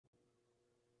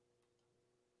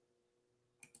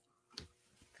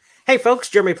Hey folks,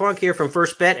 Jeremy Plonk here from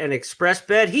First Bet and Express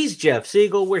Bet. He's Jeff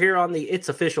Siegel. We're here on the It's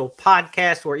Official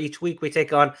podcast where each week we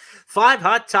take on 5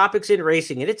 hot topics in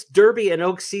racing. And it's Derby and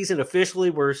Oaks season officially.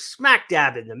 We're smack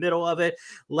dab in the middle of it.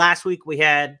 Last week we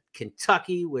had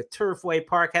Kentucky with Turfway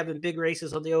Park having big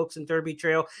races on the Oaks and Derby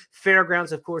Trail.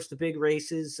 Fairgrounds, of course, the big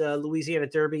races, Louisiana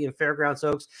Derby and Fairgrounds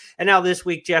Oaks. And now this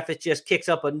week, Jeff, it just kicks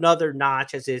up another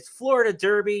notch as it's Florida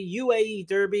Derby, UAE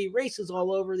Derby, races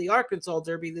all over, the Arkansas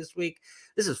Derby this week.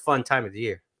 This is a fun time of the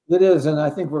year. It is, and I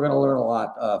think we're going to learn a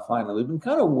lot finally. We've been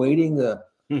kind of waiting to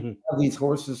have these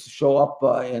horses show up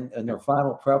in their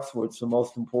final preps where it's the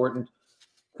most important,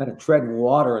 kind of treading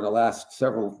water in the last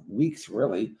several weeks,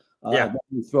 really.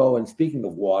 We throw, and speaking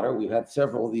of water, we've had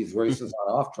several of these races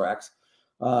on off tracks.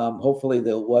 Hopefully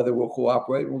the weather will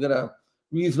cooperate, and we'll get a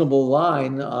reasonable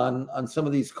line on some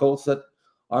of these colts that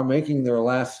are making their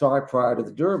last start prior to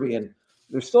the Derby. And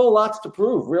there's still lots to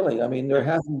prove, really. I mean, there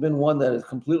hasn't been one that has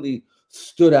completely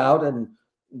stood out and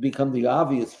become the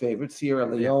obvious favorite. Sierra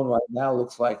Leone right now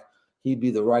looks like he'd be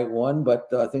the right one, but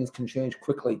things can change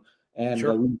quickly. And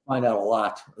we find out a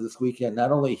lot this weekend,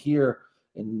 not only here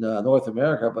in North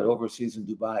America, but overseas in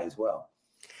Dubai as well.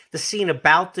 The scene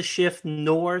about to shift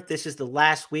north. This is the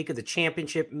last week of the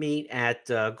championship meet at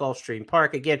Gulfstream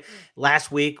Park. Again, last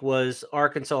week was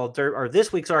Arkansas Derby, or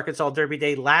this week's Arkansas Derby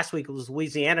Day. Last week was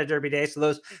Louisiana Derby Day. So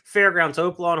those Fairgrounds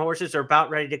Oaklawn horses are about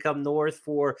ready to come north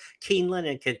for Keeneland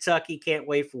and Kentucky. Can't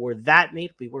wait for that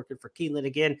meet. We'll be working for Keeneland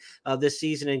again this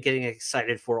season and getting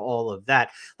excited for all of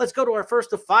that. Let's go to our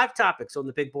first of 5 topics on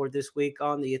the big board this week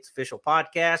on the It's Official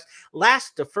podcast.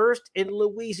 Last to first in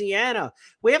Louisiana.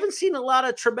 We haven't seen a lot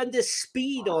of tremendous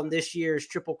speed on this year's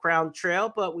Triple Crown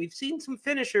Trail, but we've seen some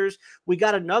finishers. We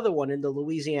got another one in the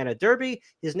Louisiana Derby.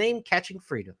 His name, Catching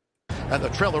Freedom. And the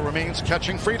trailer remains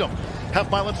Catching Freedom.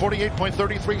 Half mile in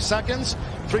 48.33 seconds.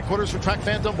 3/4 for Track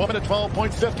Phantom, 1 minute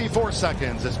 12.54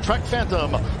 seconds. It's Track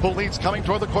Phantom who leads coming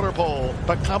toward the quarter pole.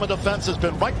 But Common Defense has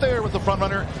been right there with the front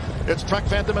runner. It's Track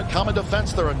Phantom and Common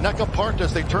Defense. They're a neck apart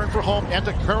as they turn for home.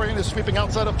 Antiquarian is sweeping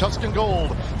outside of Tuscan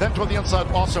Gold. Then toward the inside,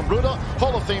 Awesome Ruta.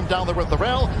 Hall of Fame down there with the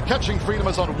rail. Catching Freedom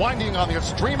is unwinding on the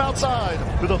extreme outside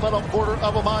to the final quarter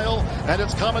of a mile. And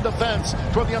it's Common Defense.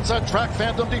 Toward the inside, Track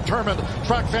Phantom determined.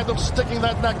 Track Phantom sticking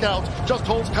that neck out. Just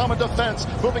holds Common Defense.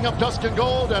 Moving up Tuscan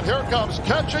Gold. And here comes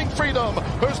Catching Freedom,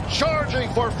 who's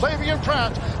charging for Flavian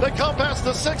Pratt. They come past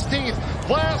the 16th.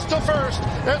 Blast to first.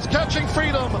 It's Catching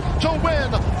Freedom to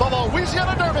win the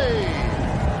Louisiana Derby.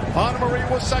 Anna Marie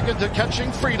was second to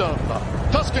Catching Freedom.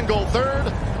 Tuscan Gold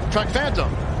third. Track Phantom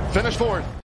finished fourth.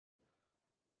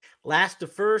 Last to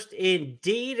first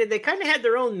indeed. And they kind of had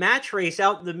their own match race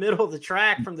out in the middle of the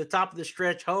track from the top of the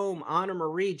stretch home. Anna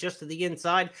Marie just to the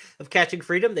inside of Catching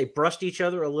Freedom. They brushed each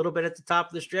other a little bit at the top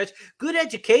of the stretch. Good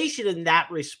education in that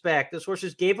respect. Those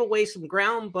horses gave away some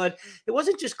ground, but it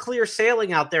wasn't just clear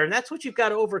sailing out there. And that's what you've got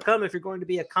to overcome if you're going to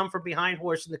be a come from behind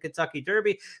horse in the Kentucky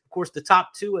Derby. Of course, the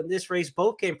top 2 in this race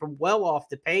both came from well off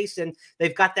the pace, and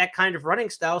they've got that kind of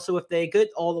running style. So if they get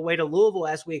all the way to Louisville,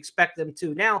 as we expect them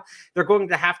to now, they're going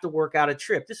to have to work out a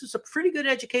trip. This is a pretty good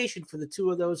education for the 2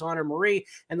 of those, Honor Marie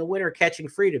and the winner Catching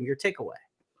Freedom. Your takeaway?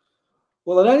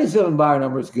 Well, the 97 buyer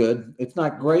number is good. It's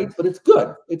not great, but it's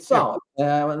good. It's solid.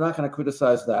 I'm not going to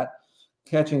criticize that.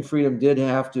 Catching Freedom did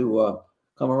have to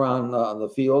come around the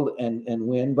field and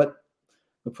win, but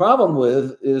the problem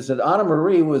is that Anna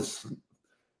Marie was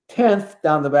 10th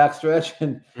down the backstretch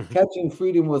and Catching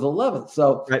Freedom was 11th.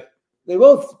 So they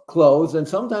both closed, and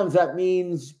sometimes that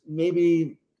means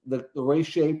maybe the race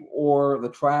shape or the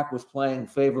track was playing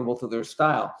favorable to their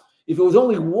style. If it was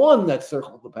only one that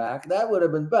circled the pack, that would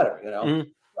have been better, you know.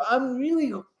 I'm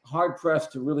really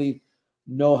hard-pressed to really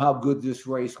know how good this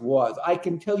race was. I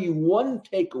can tell you one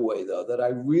takeaway, though, that I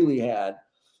really had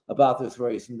about this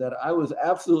race, and that I was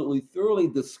absolutely thoroughly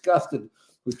disgusted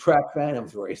with Track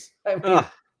Phantom's race. I mean,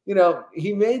 you know,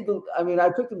 he made the – I mean, I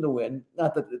picked him to win.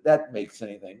 Not that that makes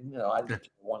anything. You know, I didn't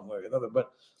one way or the other, but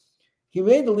 – he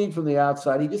made the lead from the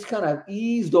outside. He just kind of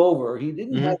eased over. He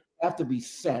didn't have to be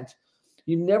sent.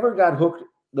 He never got hooked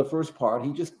the first part.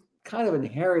 He just kind of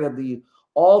inherited the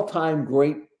all-time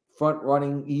great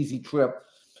front-running easy trip.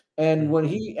 And when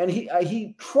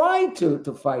he tried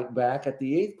to fight back at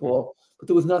the 8th pole, but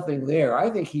there was nothing there. I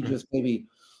think he just maybe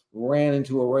ran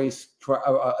into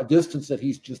a distance that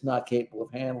he's just not capable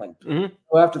of handling.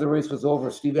 So after the race was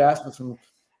over, Steve Asmussen,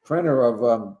 trainer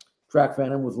of Track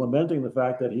Phantom, was lamenting the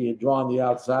fact that he had drawn the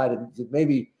outside and said,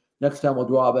 maybe next time we'll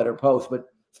draw a better post. But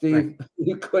Steve,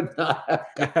 you could not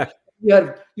have.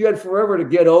 You had forever to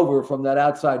get over from that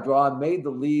outside draw and made the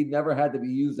lead, never had to be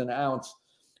used an ounce.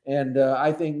 And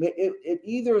I think it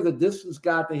either the distance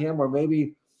got to him or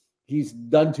maybe he's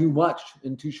done too much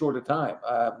in too short a time.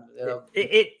 You know.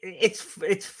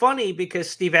 It's funny because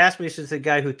Steve Asmus is the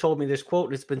guy who told me this quote,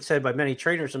 and it's been said by many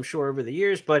trainers, I'm sure, over the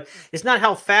years, but it's not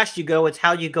how fast you go, it's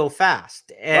how you go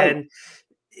fast. And Right.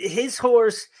 his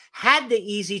horse had the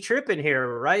easy trip in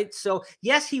here, right? So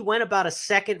yes, he went about a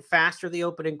second faster the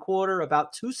opening quarter,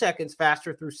 about 2 seconds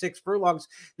faster through 6 furlongs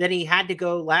than he had to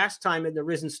go last time in the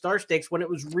Risen Star Stakes when it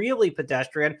was really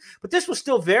pedestrian. But this was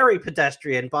still very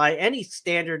pedestrian by any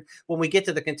standard when we get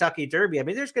to the Kentucky Derby. I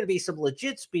mean, there's going to be some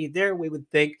legit speed there, we would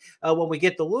think, when we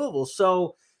get to Louisville.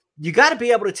 So you got to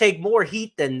be able to take more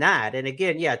heat than that. And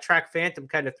again, yeah, Track Phantom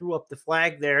kind of threw up the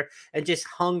flag there and just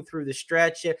hung through the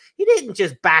stretch. He didn't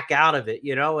just back out of it,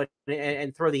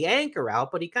 and throw the anchor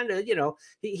out, but he kind of,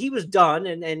 he was done.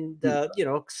 And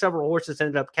several horses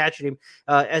ended up catching him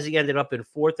as he ended up in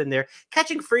fourth in there.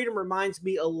 Catching Freedom reminds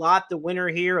me a lot, the winner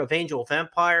here, of Angel of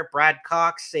Empire. Brad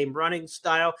Cox, same running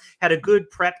style, had a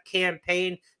good prep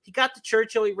campaign. He got to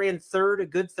Churchill. He ran third, a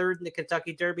good third in the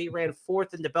Kentucky Derby. He ran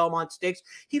fourth in the Belmont Stakes.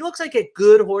 He looks like a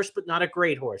good horse, but not a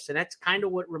great horse. And that's kind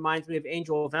of what reminds me of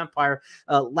Angel of Empire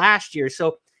last year.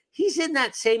 So he's in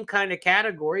that same kind of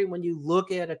category. When you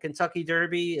look at a Kentucky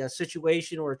Derby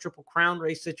situation or a Triple Crown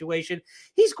race situation,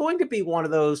 he's going to be one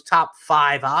of those top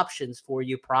 5 options for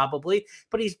you probably,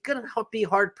 but he's going to be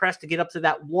hard pressed to get up to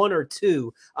that 1 or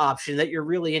 2 option that you're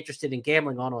really interested in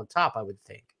gambling on top, I would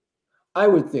think. I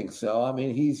would think so. I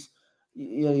mean,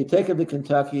 you take him to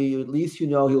Kentucky, at least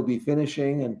he'll be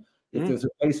finishing. And if there's a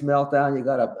race meltdown, you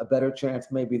got a better chance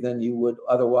maybe than you would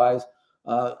otherwise.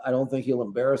 I don't think he'll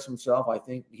embarrass himself. I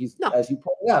think as you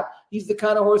pointed out, he's the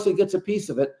kind of horse that gets a piece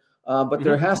of it. But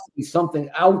there has to be something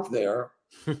out there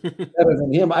better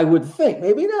than him, I would think.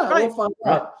 Maybe not. Right. We'll find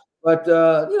out. But,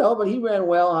 but he ran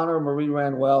well. Honor Marie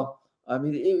ran well. I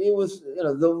mean, it was,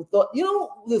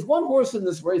 there's one horse in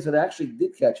this race that actually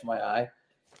did catch my eye,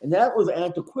 and that was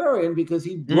Antiquarian, because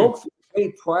he broke through the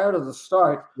gate prior to the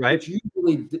start, which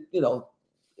usually,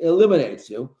 eliminates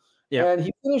you. Yeah. And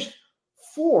he finished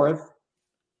fourth,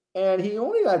 and he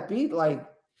only got beat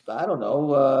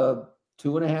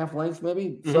 2.5 lengths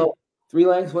maybe. So 3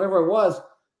 lengths, whatever it was.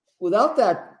 Without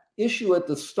that issue at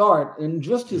the start, and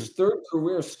just his third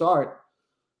career start,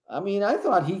 I mean, I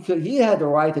thought he had the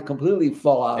right to completely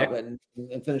fall out of it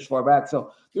and finish far back.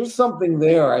 So there's something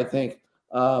there, I think,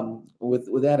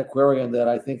 with Antiquarian that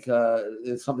I think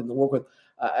is something to work with.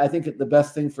 I think the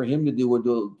best thing for him to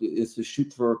do is to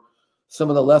shoot for some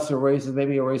of the lesser races,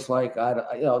 maybe a race like,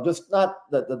 just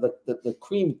not the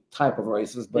cream type of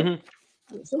races, but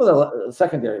some of the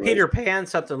secondary Peter races. Pan,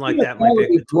 something like that might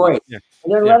be great. Yeah.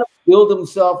 And then let him build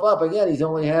himself up. Again, he's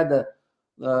only had the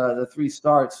 3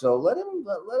 starts, so let him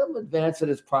advance at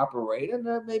his proper rate, and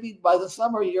maybe by the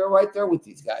summer you're right there with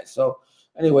these guys. So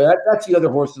anyway, that's the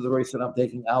other horse of the race that I'm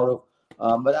taking out of.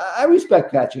 But I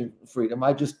respect Catching Freedom.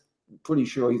 I'm just pretty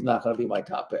sure he's not going to be my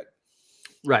top pick.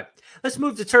 Right. Let's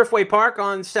move to Turfway Park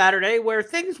on Saturday, where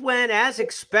things went as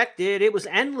expected. It was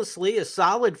endlessly a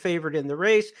solid favorite in the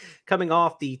race, coming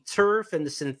off the turf and the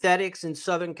synthetics in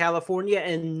Southern California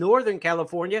and Northern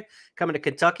California, coming to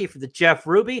Kentucky for the Jeff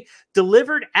Ruby.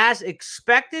 Delivered as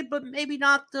expected, but maybe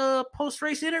not the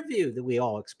post-race interview that we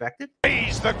all expected.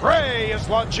 The Gray is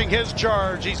launching his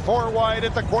charge. He's 4 wide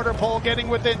at the quarter pole, getting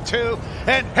within 2.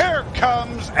 And here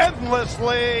comes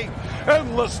Endlessly.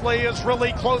 Endlessly is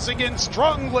really closing in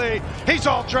strongly. He's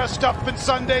all dressed up in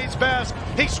Sunday's best.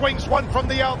 He swings one from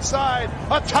the outside.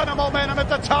 A ton of momentum at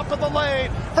the top of the lane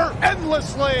for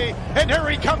Endlessly. And here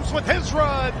he comes with his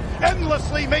run.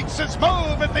 Endlessly makes his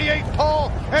move at the 8th pole,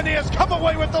 and he has come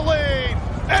away with the lead.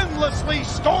 Endlessly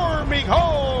storming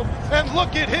home. And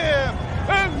look at him.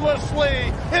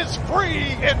 Endlessly is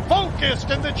free and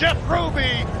focused in the Jeff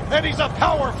Ruby, and he's a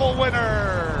powerful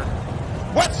winner.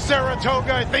 West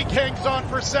Saratoga, I think, hangs on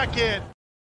for second.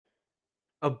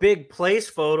 A big place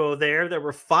photo there. There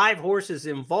were 5 horses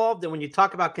involved. And when you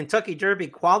talk about Kentucky Derby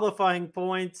qualifying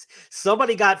points,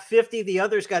 somebody got 50, the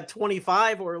others got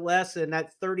 25 or less. And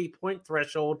that 30-point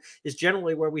threshold is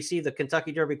generally where we see the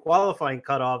Kentucky Derby qualifying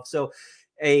cutoff. So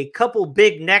a couple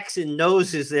big necks and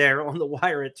noses there on the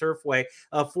wire at Turfway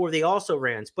for the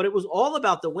also-rans. But it was all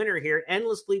about the winner here.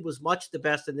 Endlessly was much the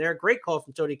best in there. Great call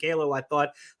from Tony Calo, I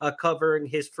thought, covering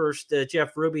his first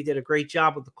Jeff Ruby. Did a great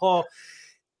job with the call.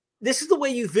 This is the way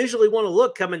you visually want to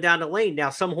look coming down the lane. Now,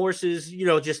 some horses,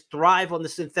 just thrive on the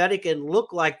synthetic and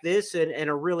look like this and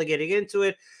are really getting into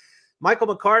it. Michael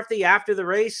McCarthy, after the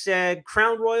race, said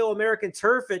Crown Royal American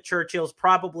Turf at Churchill's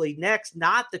probably next,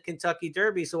 not the Kentucky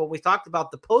Derby. So when we talked about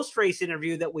the post-race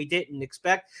interview that we didn't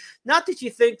expect, not that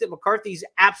you think that McCarthy's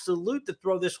absolute to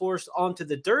throw this horse onto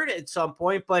the dirt at some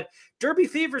point, but Derby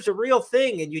fever is a real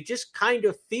thing, and you just kind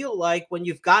of feel like when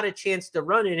you've got a chance to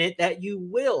run in it that you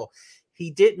will. He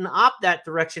didn't opt that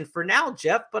direction for now,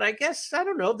 Jeff, but I guess, I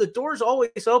don't know, the door's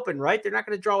always open, right? They're not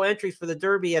going to draw entries for the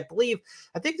Derby. I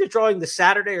think they're drawing the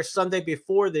Saturday or Sunday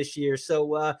before this year.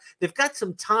 So they've got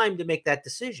some time to make that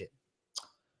decision.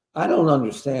 I don't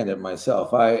understand it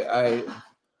myself. I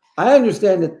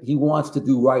understand that he wants to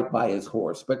do right by his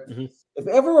horse, but if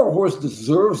ever a horse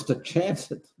deserves to chance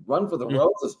it, run for the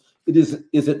roses,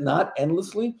 is it not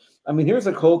Endlessly? I mean, here's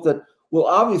a colt that will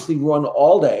obviously run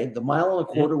all day. The 1.25 miles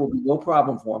will be no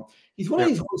problem for him. He's one of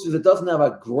these horses that doesn't have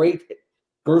a great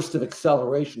burst of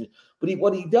acceleration, but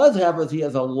what he does have is he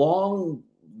has a long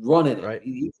run in it. Right.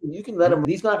 You can let him.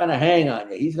 He's not going to hang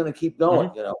on you. He's going to keep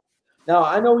going. You know. Now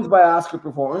I know he's by Oscar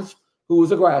Performance, who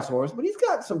was a grass horse, but he's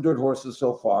got some dirt horses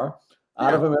so far.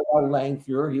 Out of him,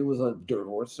 Langfuhr, he was a dirt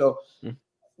horse. So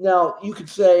now you could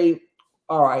say,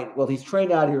 all right, well, he's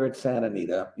trained out here at Santa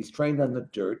Anita. He's trained on the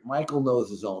dirt. Michael knows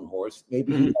his own horse.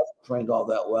 Maybe he hasn't trained all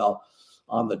that well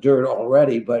on the dirt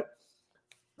already, but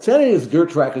Santa Anita's dirt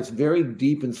track is very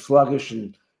deep and sluggish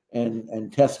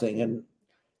and testing. And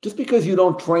just because you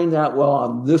don't train that well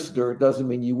on this dirt doesn't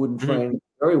mean you wouldn't train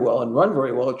very well and run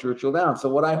very well at Churchill Downs. So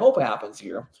what I hope happens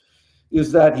here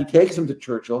is that he takes him to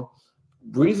Churchill,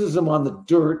 breezes him on the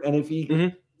dirt, and if he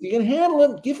can handle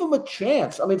it, give him a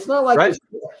chance. I mean, it's not like this.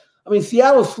 I mean,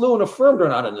 Seattle Slew and Affirmed are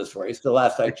not in this race, the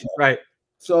last I checked. Right.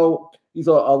 So he's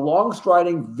a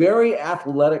long-striding, very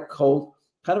athletic colt,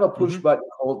 kind of a push-button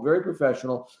colt, very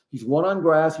professional. He's won on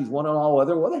grass. He's won on all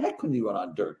weather. Why the heck couldn't he run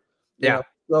on dirt? You know?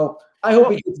 So I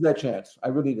hope he gets that chance. I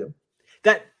really do.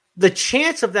 That the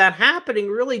chance of that happening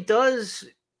really does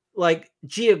like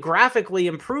geographically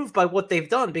improved by what they've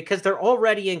done, because they're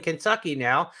already in Kentucky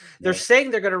now. They're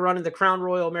saying they're going to run in the Crown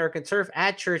Royal American Turf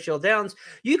at Churchill Downs.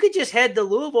 You could just head to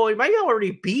Louisville. He might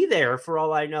already be there for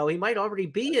all I know. He might already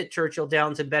be at Churchill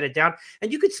Downs and bedded down.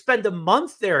 And you could spend a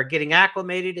month there getting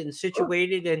acclimated and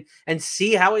situated and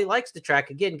see how he likes the track.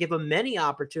 Again, give him many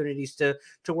opportunities to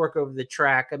work over the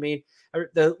track. I mean,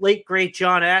 the late, great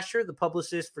John Asher, the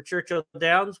publicist for Churchill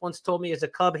Downs, once told me as a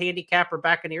Cub handicapper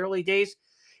back in the early days,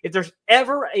 if there's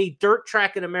ever a dirt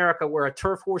track in America where a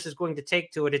turf horse is going to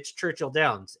take to it, it's Churchill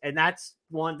Downs. And that's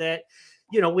one that,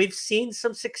 you know, we've seen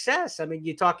some success. I mean,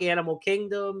 you talk Animal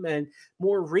Kingdom, and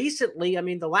more recently, I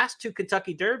mean, the last two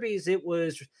Kentucky Derbies, it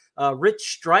was Rich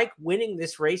Strike winning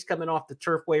this race coming off the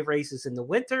turf wave races in the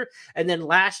winter. And then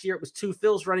last year it was Two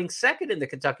Phils running second in the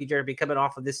Kentucky Derby coming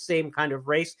off of this same kind of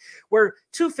race, where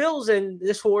Two Phils and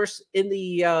this horse in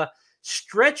the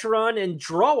stretch run and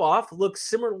draw off looks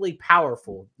similarly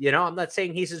powerful. You know, I'm not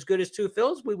saying he's as good as Two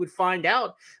Phils. We would find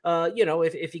out, you know,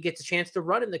 if he gets a chance to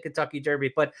run in the Kentucky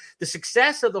Derby. But the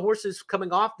success of the horses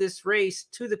coming off this race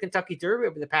to the Kentucky Derby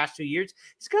over the past 2 years,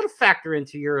 it's got to factor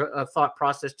into your thought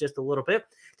process just a little bit.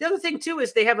 The other thing, too,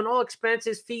 is they have an all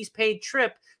expenses, fees paid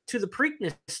trip to the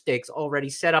Preakness Stakes already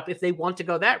set up if they want to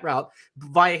go that route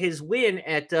via his win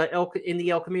at in the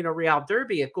El Camino Real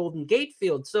Derby at Golden Gate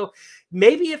Field. So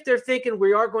maybe if they're thinking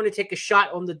we are going to take a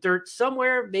shot on the dirt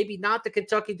somewhere, maybe not the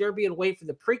Kentucky Derby and wait for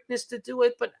the Preakness to do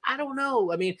it, but I don't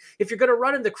know. I mean, if you're going to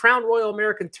run in the Crown Royal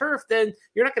American Turf, then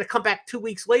you're not going to come back 2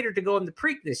 weeks later to go in the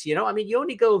Preakness, you know? I mean, you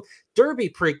only go Derby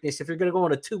Preakness if you're going to go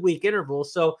on a 2-week interval.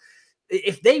 So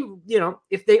if they, you know,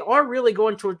 if they are really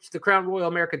going towards the Crown Royal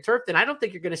American Turf, then I don't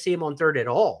think you're going to see him on dirt at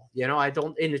all. You know, I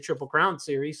don't in the Triple Crown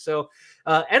series. So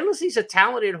Endlessly's a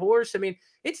talented horse. I mean,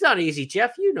 it's not easy,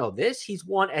 Jeff. You know this. He's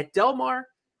won at Del Mar.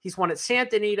 He's won at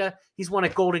Santa Anita. He's won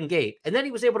at Golden Gate. And then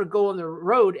he was able to go on the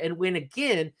road and win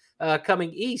again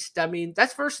coming east. I mean,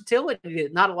 that's versatility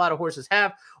that not a lot of horses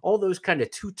have. All those kind of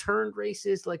two-turned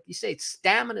races, like you say,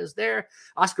 stamina's there.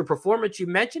 Oscar Performance, you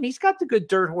mentioned, he's got the good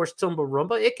dirt horse Tumba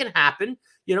Rumba. It can happen.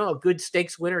 You know, a good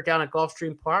stakes winner down at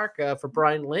Gulfstream Park for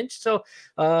Brian Lynch. So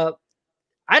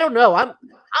I don't know. I'm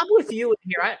with you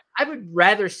here. I would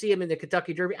rather see him in the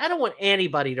Kentucky Derby. I don't want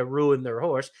anybody to ruin their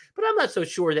horse, but I'm not so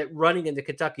sure that running in the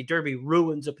Kentucky Derby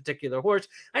ruins a particular horse.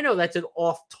 I know that's an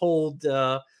oft-told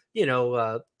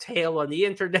tale on the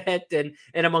internet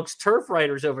and amongst turf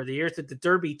writers over the years that the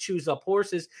Derby chews up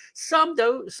horses. Some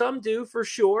do for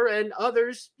sure, and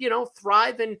others, you know,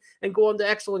 thrive and go on to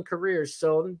excellent careers.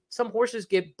 So some horses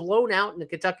get blown out in the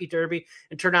Kentucky Derby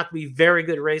and turn out to be very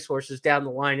good racehorses down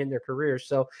the line in their careers.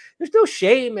 So there's no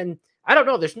shame, and I don't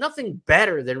know. There's nothing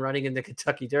better than running in the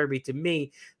Kentucky Derby to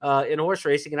me in horse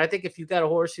racing. And I think if you've got a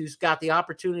horse who's got the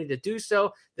opportunity to do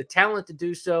so, the talent to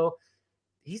do so,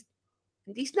 he's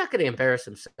not going to embarrass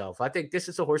himself. I think this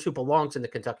is a horse who belongs in the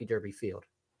Kentucky Derby field.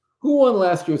 Who won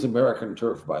last year's American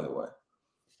Turf, by the way?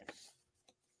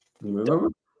 You remember?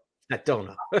 I don't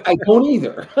know. I don't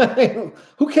either.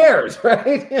 Who cares,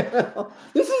 right?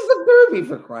 This is the Derby,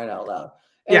 for crying out loud.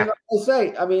 And I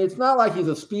say, I mean, it's not like he's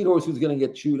a speed horse who's going to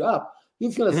get chewed up.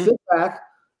 He's going to sit back,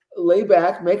 lay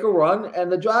back, make a run,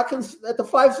 and the jockey at the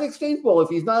 5/16 pole, if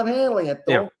he's not handling it,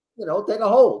 don't take a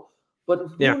hole. But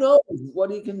who knows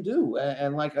what he can do?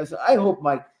 And like I said, I hope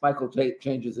Michael Tate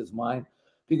changes his mind,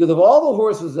 because of all the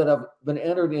horses that have been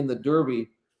entered in the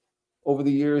Derby over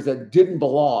the years that didn't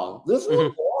belong, this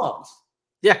one belongs.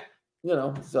 Yeah.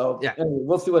 So anyway,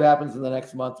 we'll see what happens in the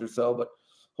next month or so, but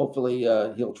hopefully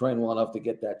he'll train well enough to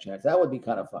get that chance. That would be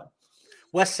kind of fun.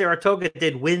 Wes Saratoga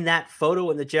did win that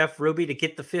photo in the Jeff Ruby to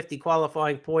get the 50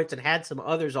 qualifying points and had some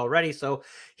others already. So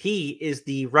he is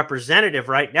the representative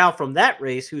right now from that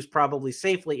race who's probably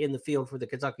safely in the field for the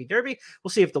Kentucky Derby. We'll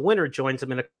see if the winner joins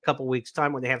him in a couple weeks'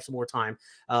 time when they have some more time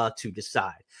to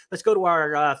decide. Let's go to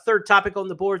our third topic on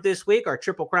the board this week. Our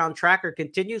Triple Crown tracker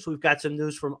continues. We've got some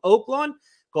news from Oaklawn,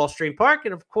 Gulfstream Park,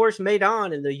 and of course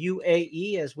Maidan in the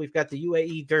UAE, as we've got the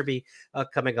UAE Derby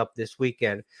coming up this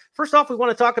weekend. First off, we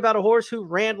want to talk about a horse who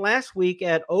ran last week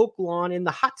at Oaklawn in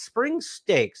the Hot Springs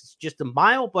Stakes. It's just a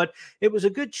mile, but it was a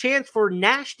good chance for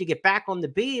Nash to get back on the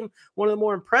beam. One of the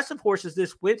more impressive horses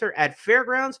this winter at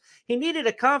Fairgrounds. He needed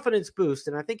a confidence boost,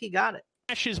 and I think he got it.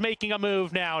 Nash is making a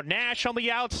move now. Nash on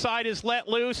the outside is let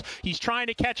loose. He's trying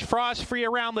to catch Frost Free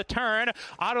around the turn.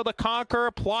 Otto the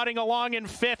Conqueror plodding along in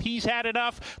fifth. He's had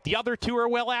enough. The other two are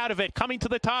well out of it. Coming to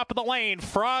the top of the lane.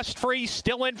 Frost Free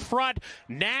still in front.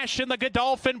 Nash and the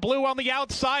Godolphin Blue on the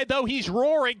outside, though. He's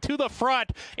roaring to the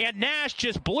front. And Nash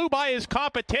just blew by his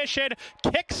competition.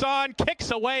 Kicks on,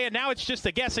 kicks away, and now it's just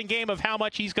a guessing game of how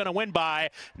much he's going to win by.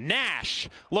 Nash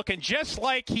looking just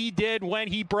like he did when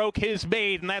he broke his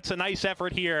maiden. That's a nice effort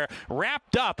here.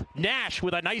 Wrapped up Nash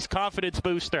with a nice confidence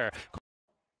booster.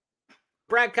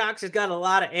 Brad Cox has got a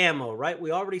lot of ammo, right?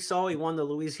 We already saw he won the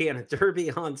Louisiana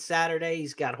Derby on Saturday.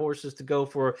 He's got horses to go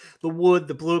for the Wood,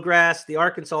 the Bluegrass, the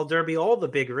Arkansas Derby, all the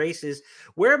big races.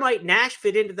 Where might Nash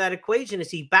fit into that equation?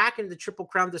 Is he back into the Triple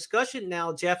Crown discussion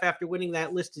now, Jeff, after winning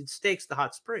that listed stakes, the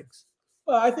Hot Springs?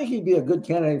 Well, I think he'd be a good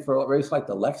candidate for a race like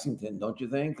the Lexington, don't you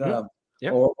think?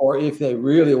 Yep. Or if they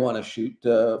really want to shoot,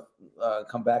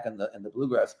 come back in the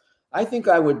Bluegrass. I think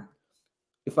I would,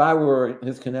 if I were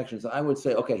his connections, I would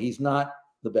say, okay, he's not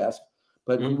the best,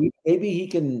 but maybe he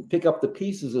can pick up the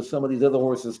pieces of some of these other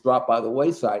horses dropped by the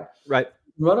wayside. Right.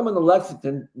 Run them in the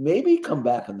Lexington, maybe come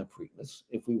back in the Preakness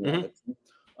if we wanted to.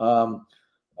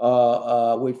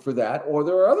 Wait for that. Or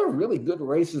there are other really good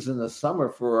races in the summer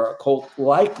for a colt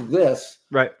like this,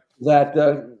 right?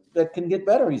 That can get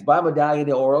better. He's by Medaglia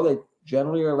d'Oro. They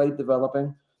generally are late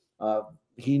developing.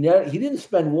 He didn't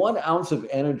spend 1 ounce of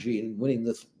energy in winning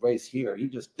this race here. He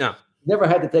just never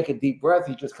had to take a deep breath.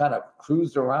 He just kind of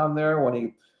cruised around there.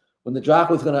 When the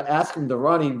jockey was going to ask him to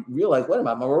run, he realized, wait a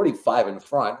minute, I'm already 5 in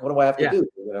front. What do I have to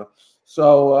do?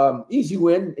 So easy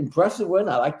win, impressive win.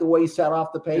 I like the way he sat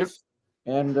off the pace.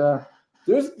 And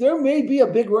there may be a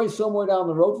big race somewhere down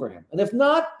the road for him. And if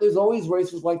not, there's always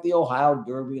races like the Ohio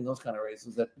Derby and those kind of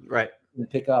races that can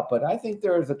pick up. But I think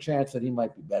there is a chance that he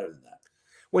might be better than that.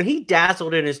 When he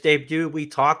dazzled in his debut, we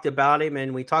talked about him,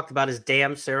 and we talked about his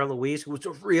dam, Sarah Louise, who was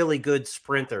a really good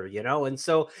sprinter, And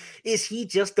so is he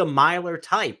just a miler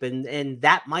type? And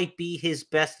that might be his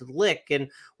best lick. And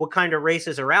what kind of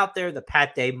races are out there? The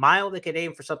Pat Day Mile, they could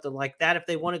aim for something like that. If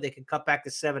they wanted, they could cut back to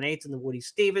 7/8 in the Woody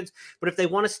Stevens. But if they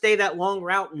want to stay that long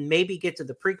route and maybe get to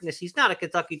the Preakness, he's not a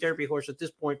Kentucky Derby horse at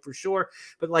this point for sure.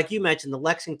 But like you mentioned, the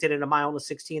Lexington and a mile on the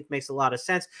 16th makes a lot of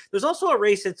sense. There's also a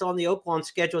race that's on the Oaklawn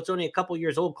schedule. It's only a couple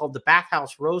years old, called the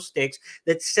Bathhouse Row Stakes,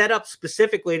 that's set up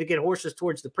specifically to get horses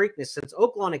towards the Preakness. Since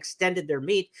Oaklawn extended their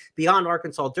meet beyond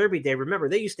Arkansas Derby Day, remember,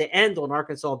 they used to end on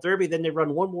Arkansas Derby, then they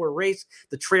run one more race,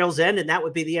 the Trails End, and that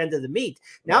would be the end of the meet.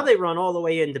 Now they run all the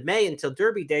way into May until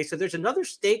Derby Day, so there's another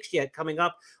stakes yet coming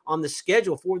up on the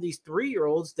schedule for these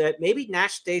 3-year-olds that maybe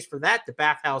Nash stays for that, the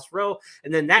Bathhouse Row,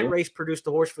 and then that race produced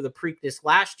the horse for the Preakness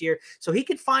last year, so he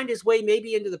could find his way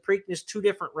maybe into the Preakness 2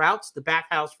 different routes, the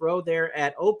Bathhouse Row there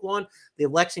at Oaklawn, the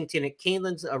Lexington at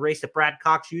Keeneland's, a race that Brad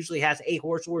Cox usually has a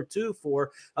horse or two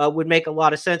for, would make a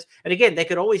lot of sense. And again, they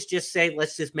could always just say,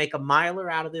 let's just make a miler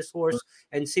out of this horse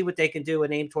and see what they can do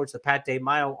and aim towards the Pat Day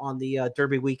Mile on the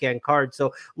Derby weekend card. So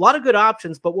a lot of good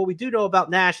options. But what we do know about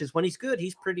Nash is when he's good,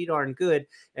 he's pretty darn good.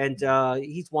 And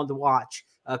he's one to watch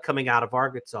coming out of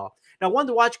Arkansas. Now, one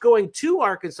to watch going to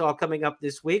Arkansas coming up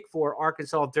this week for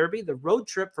Arkansas Derby. The road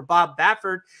trip for Bob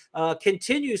Baffert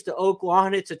continues to Oak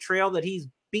Lawn. It's a trail that he's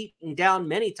beaten down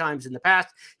many times in the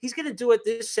past. He's going to do it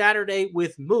this Saturday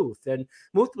with Muth. And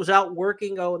Muth was out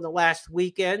working in the last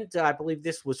weekend. I believe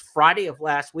this was Friday of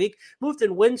last week. Muth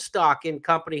and Winstock in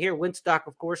company here. Winstock,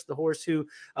 of course, the horse who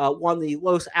won the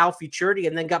Los Alfuturity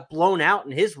and then got blown out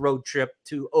in his road trip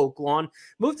to Oak Lawn.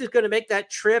 Muth is going to make that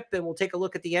trip, and we'll take a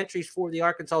look at the entries for the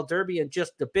Arkansas Derby in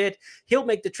just a bit. He'll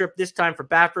make the trip this time for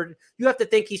Baffert. You have to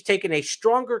think he's taken a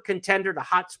stronger contender to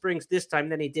Hot Springs this time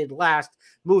than he did last.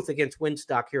 Muth against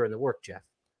Winstock here in the work, Jeff.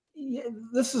 Yeah,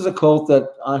 this is a colt that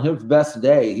on his best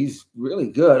day, he's really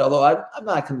good. Although I'm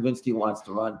not convinced he wants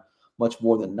to run much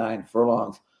more than 9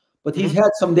 furlongs. But he's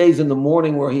had some days in the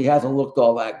morning where he hasn't looked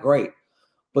all that great.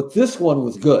 But this one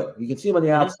was good. You can see him on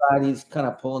the outside. He's kind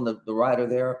of pulling the rider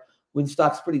there.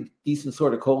 Winstock's pretty decent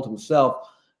sort of colt himself.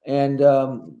 And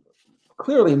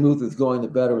clearly Muth is going the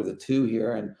better of the two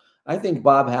here. And I think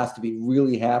Bob has to be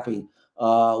really happy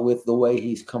with the way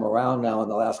he's come around now in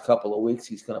the last couple of weeks.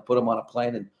 He's going to put him on a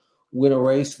plane and win a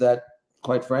race that,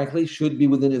 quite frankly, should be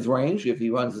within his range if he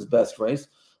runs his best race.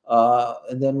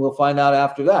 And then we'll find out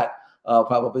after that,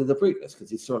 probably the Preakness,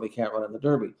 because he certainly can't run in the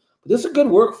Derby. But this is a good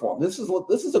work for him. This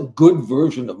is a good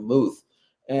version of Muth.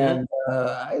 And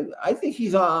I think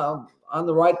he's on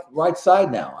the right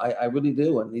side now. I really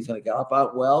do. And he's going to gallop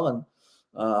out well. And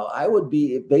I would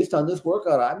be, based on this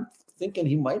workout, I'm thinking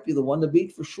he might be the one to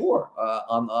beat for sure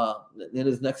in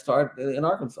his next start in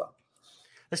Arkansas.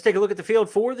 Let's take a look at the field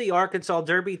for the Arkansas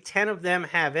Derby. 10 of them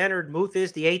have entered. Muth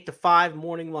is the 8-5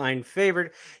 morning line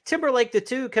favorite. Timberlake, the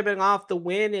 2, coming off the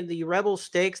win in the Rebel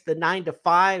Stakes, the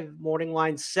 9-5 morning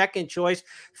line second choice.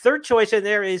 Third choice in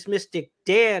there is Mystic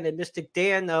Dan, and Mystic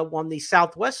Dan won the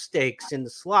Southwest Stakes in the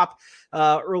slop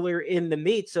earlier in the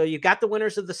meet. So you got the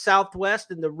winners of the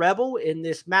Southwest and the Rebel in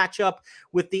this matchup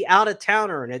with the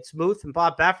out-of-towner, and it's Muth and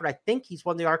Bob Baffert. I think he's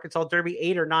won the Arkansas Derby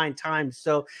 8 or 9 times,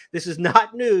 so this is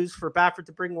not news for Baffert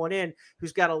to bring one in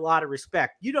who's got a lot of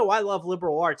respect. You know, I love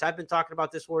Liberal Arts. I've been talking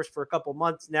about this horse for a couple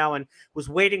months now and was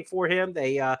waiting for him.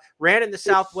 They ran in the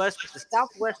Southwest, but the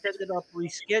Southwest ended up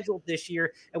rescheduled this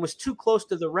year and was too close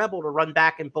to the Rebel to run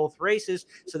back in both races,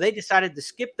 so they decided to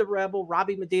skip the Rebel.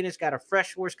 Robbie Medina's got a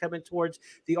fresh horse coming towards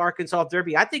the Arkansas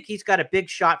Derby. I think he's got a big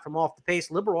shot from off the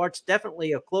pace. Liberal Arts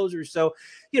definitely a closer, so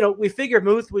you know, we figure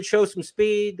Muth would show some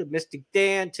speed. Mystic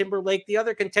Dan, Timberlake, the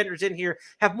other contenders in here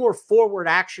have more forward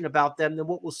action about them than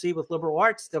what we'll see with Liberal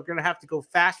Arts. They're going to have to go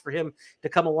fast for him to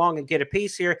come along and get a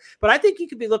piece here. But I think you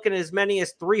could be looking at as many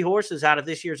as 3 horses out of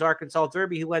this year's Arkansas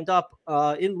Derby who end up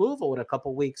in Louisville in a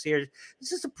couple weeks here.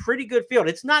 This is a pretty good field.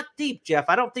 It's not deep, Jeff.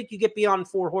 I don't think you get beyond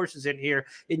 4 horses in here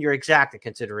in your exacta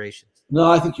considerations. No,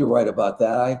 I think you're right about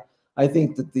that. I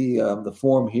think that the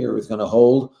form here is going to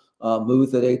hold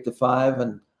Muth at 8-5,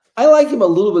 and I like him a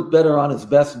little bit better on his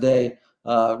best day,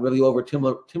 really over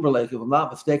Timberlake. If I'm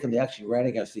not mistaken, they actually ran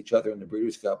against each other in the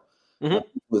Breeders' Cup.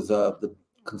 Was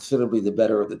considerably the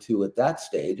better of the two at that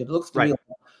stage. And it looks to me like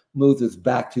Muth is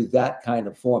back to that kind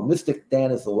of form. Mystic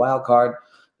Dan is the wild card.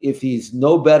 If he's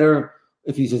no better,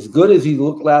 if he's as good as he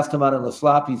looked last time out on the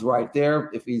slop, he's right there.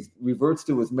 If he reverts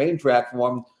to his main track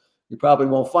form, you probably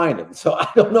won't find him. So I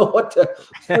don't know what to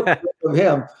think of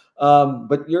him.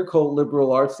 But your colt,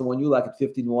 Liberal Arts, the one you like at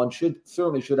 15-1,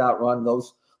 certainly should outrun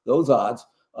those odds.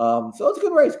 So it's a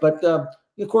good race. But of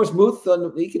course, Muth,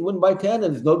 he can win by 10,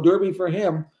 and there's no Derby for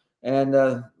him. And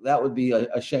that would be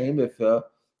a shame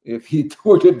if he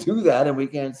were to do that, and we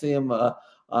can't see him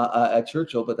at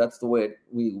Churchill. But that's the way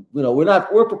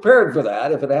we're prepared for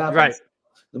that if it happens. Right.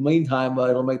 In the meantime,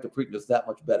 it'll make the Preakness that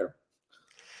much better.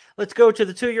 Let's go to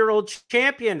the 2-year-old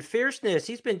champion, Fierceness.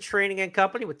 He's been training in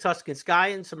company with Tuscan Sky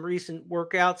in some recent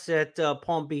workouts at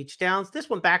Palm Beach Downs. This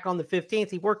one back on the 15th.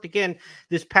 He worked again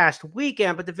this past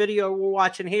weekend, but the video we're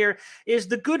watching here is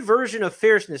the good version of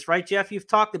Fierceness, right, Jeff? You've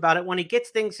talked about it. When he gets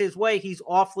things his way, he's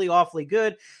awfully, awfully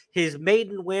good. His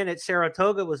maiden win at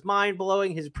Saratoga was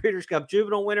mind-blowing. His Breeders' Cup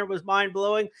Juvenile winner was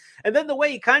mind-blowing. And then the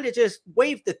way he kind of just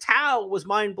waved the towel was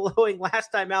mind-blowing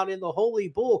last time out in the Holy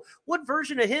Bull. What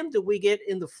version of him do we get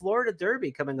in the Florida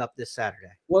Derby coming up this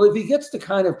Saturday? Well, if he gets the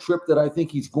kind of trip that I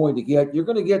think he's going to get, you're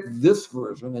going to get this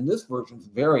version, and this version's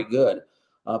very good.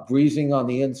 Breezing on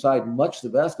the inside, much the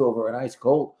best over an ice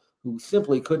colt who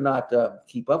simply could not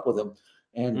keep up with him.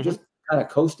 And just kind of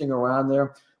coasting around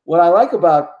there. What I like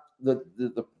about the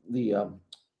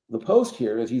post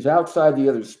here is he's outside the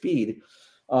other speed.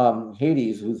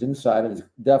 Hades, who's inside, is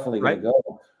definitely going to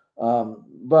go.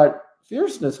 But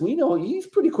fierceness, we know he's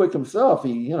pretty quick himself.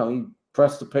 He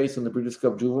pressed the pace in the Breeders'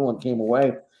 Cup Juvenile and came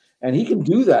away, and he can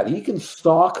do that. He can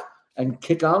stalk and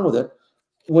kick on with it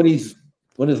when his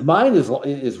mind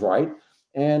is right.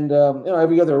 And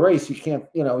every other race you can't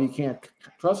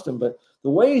trust him. But the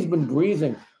way he's been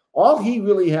breezing, all he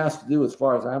really has to do, as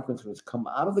far as I'm concerned, is come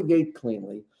out of the gate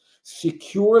cleanly,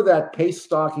 secure that pace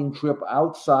stalking trip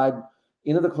outside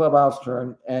into the clubhouse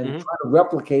turn, and try to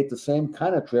replicate the same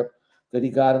kind of trip that he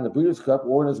got in the Breeders' Cup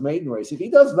or in his maiden race. If he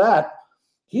does that,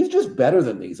 he's just better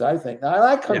than these, I think. Now, I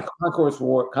like Conquest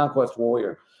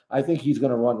Warrior. I think he's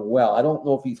going to run well. I don't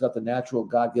know if he's got the natural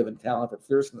God-given talent that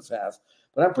Fierceness has,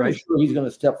 but I'm pretty sure he's going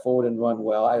to step forward and run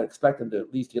well. I expect him to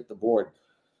at least hit the board.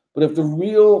 But if the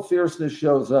real Fierceness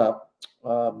shows up,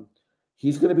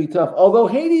 he's going to be tough. Although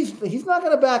Hades, he's not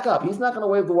going to back up. He's not going to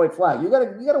wave the white flag. You got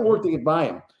to work to get by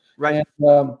him. Right.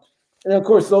 And of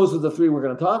course, those are the three we're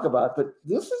going to talk about. But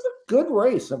this is a good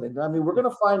race. I mean, we're going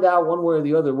to find out one way or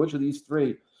the other which of these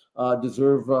three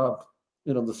deserve,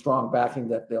 the strong backing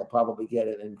that they'll probably get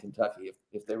it in Kentucky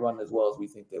if they run as well as we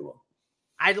think they will.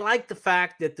 I like the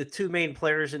fact that the two main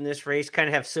players in this race kind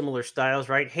of have similar styles,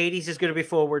 right? Hades is going to be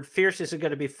forward. Fierceness is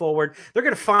going to be forward. They're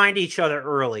going to find each other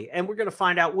early, and we're going to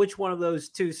find out which one of those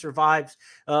two survives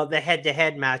the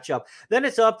head-to-head matchup. Then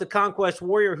it's up to Conquest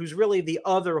Warrior, who's really the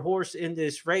other horse in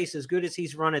this race. As good as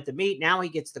he's run at the meet, now he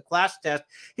gets the class test.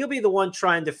 He'll be the one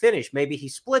trying to finish. Maybe he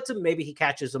splits them. Maybe he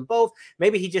catches them both.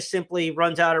 Maybe he just simply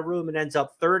runs out of room and ends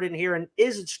up third in here and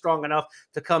isn't strong enough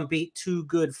to come beat two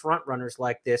good front runners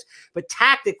like this. But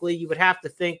tactically, you would have to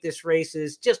think this race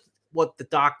is just what the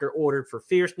doctor ordered for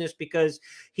Fierceness, because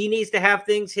he needs to have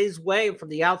things his way from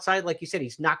the outside. Like you said,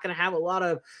 he's not going to have a lot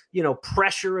of,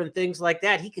 pressure and things like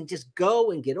that. He can just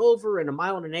go and get over in 1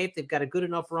 1/8. They've got a good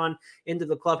enough run into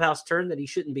the clubhouse turn that he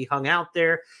shouldn't be hung out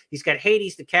there. He's got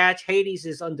Hades to catch. Hades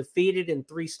is undefeated in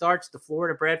 3 starts, the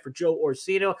Florida bred for Joe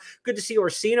Orsino. Good to see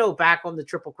Orsino back on the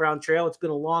Triple Crown Trail. It's been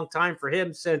a long time for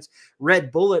him since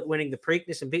Red Bullet winning the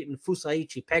Preakness and beating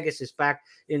Fusaichi Pegasus back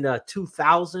in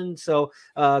 2000. So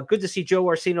good to see Joe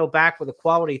Orsino back with a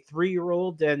quality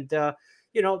 3-year-old. And,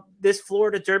 this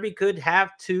Florida Derby could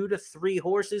have 2 to 3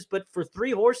 horses, but for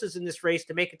 3 horses in this race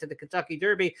to make it to the Kentucky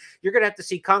Derby, you're going to have to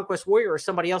see Conquest Warrior or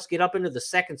somebody else get up into the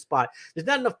 2nd spot. There's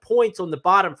not enough points on the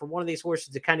bottom for one of these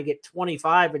horses to kind of get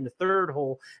 25 in the 3rd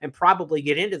hole and probably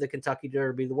get into the Kentucky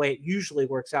Derby the way it usually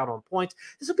works out on points.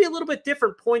 This will be a little bit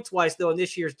different points-wise, though, in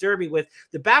this year's Derby, with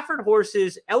the Baffert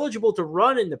horses eligible to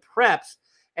run in the preps,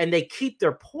 and they keep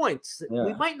their points. Yeah.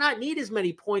 We might not need as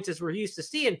many points as we're used to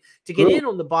seeing to get in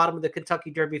on the bottom of the Kentucky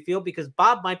Derby field, because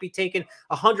Bob might be taking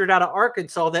 100 out of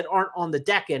Arkansas that aren't on the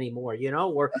deck anymore,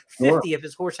 or 50 if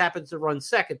his horse happens to run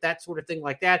 2nd, that sort of thing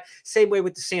like that. Same way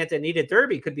with the Santa Anita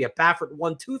Derby. Could be a Baffert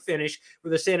 1-2 finish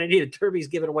where the Santa Anita Derby is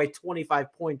giving away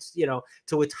 25 points,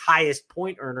 to its highest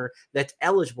point earner that's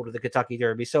eligible to the Kentucky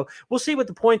Derby. So we'll see what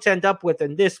the points end up with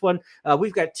in this one.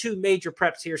 We've got 2 major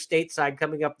preps here stateside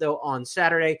coming up, though, on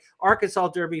Saturday. Arkansas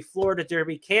Derby, Florida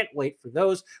Derby. Can't wait for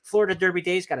those. Florida Derby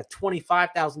Day's got a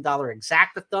 $25,000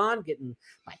 exactathon. Getting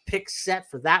my picks set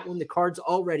for that one. The card's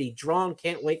already drawn.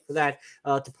 Can't wait for that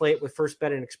to play it with First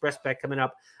Bet and Express Bet coming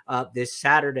up this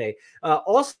Saturday.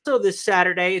 Also this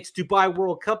Saturday, it's Dubai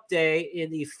World Cup Day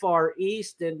in the Far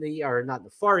East, not in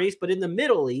the Far East, but in the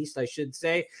Middle East, I should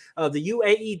say. The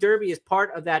UAE Derby is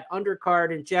part of that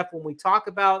undercard. And Jeff, when we talk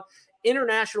about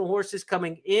international horses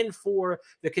coming in for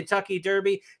the Kentucky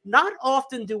Derby, not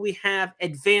often do we have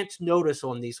advance notice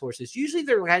on these horses. Usually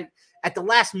they're at the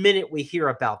last minute we hear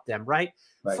about them, right?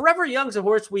 Forever Young's a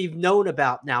horse we've known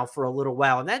about now for a little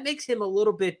while, and that makes him a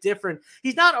little bit different.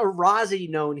 He's not a Rossi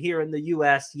known here in the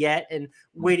U.S. yet and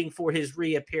waiting for his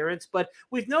reappearance, but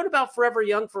we've known about Forever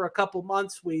Young for a couple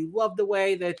months. We love the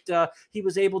way that he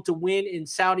was able to win in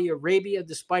Saudi Arabia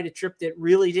despite a trip that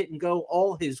really didn't go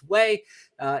all his way.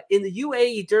 In the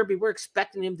UAE Derby, we're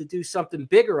expecting him to do something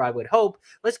bigger, I would hope.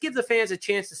 Let's give the fans a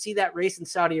chance to see that race in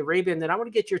Saudi Arabia, and then I want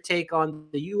to get your take on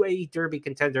the UAE Derby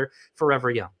contender, Forever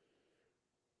Young.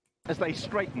 As they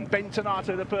straighten,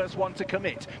 Bentonato the first one to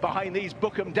commit. Behind these,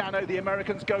 Bookham Dano, the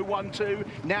Americans go 1-2.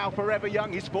 Now Forever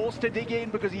Young is forced to dig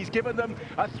in because he's given them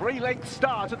a 3-length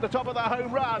start at the top of the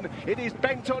home run. It is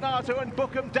Bentonato and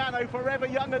Bookham Dano. Forever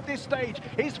Young at this stage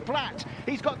is flat.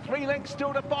 He's got 3 lengths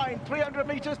still to find, 300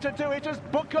 metres to do it as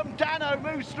Bookham Dano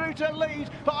moves through to lead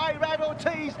for Irad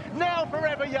Ortiz. Now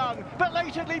Forever Young,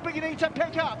 belatedly beginning to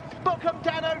pick up. Bookham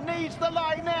Dano needs the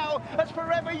line now as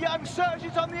Forever Young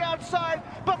surges on the outside.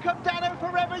 Bookham Bookham Dano,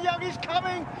 Forever Young is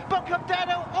coming. Bookham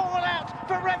Dano all out.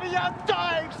 Forever Young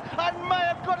dives and may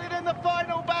have got it in the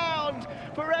final bound.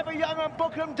 Forever Young and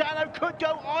Bookham Dano could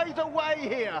go either way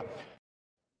here.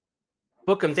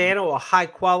 Bookham Dano, a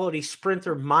high-quality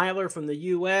sprinter miler from the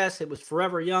U.S. It was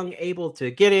Forever Young able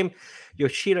to get him.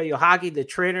 Yoshida Yohagi, the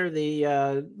trainer,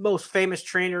 the most famous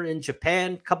trainer in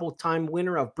Japan, couple-time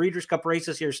winner of Breeders' Cup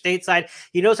races here stateside.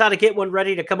 He knows how to get one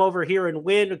ready to come over here and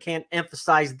win. We can't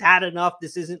emphasize that enough.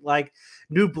 This isn't like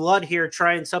new blood here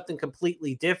trying something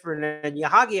completely different. And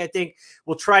Yohagi, I think,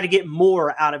 will try to get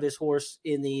more out of his horse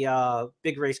in the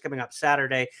big race coming up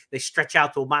Saturday. They stretch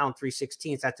out to a mile and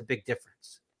 3/16. That's a big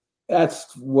difference.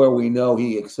 That's where we know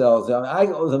he excels. I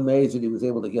was amazed that he was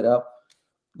able to get up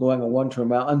going a one-turn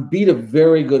mile and beat a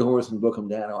very good horse in Bookham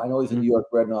Dano. I know he's a New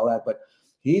York bred and all that, but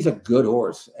he's a good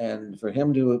horse. And for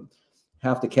him to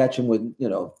have to catch him with, you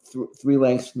know, 3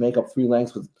 lengths, make up 3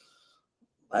 lengths with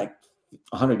like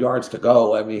 100 yards to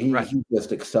go. I mean, he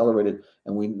just accelerated.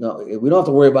 And we don't have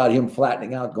to worry about him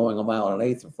flattening out going a mile and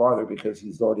 1/8 or farther because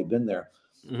he's already been there.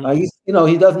 He's, you know,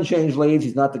 he doesn't change leads.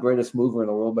 He's not the greatest mover in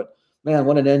the world, but man,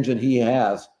 what an engine he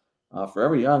has.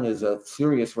 Forever Young is a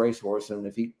serious racehorse. And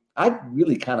if I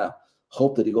really kind of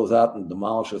hope that he goes out and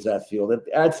demolishes that field. It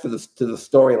adds to the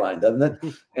storyline, doesn't it?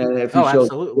 And if he shows,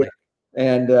 absolutely.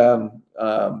 And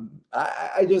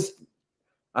I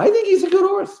think he's a good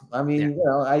horse. I mean, you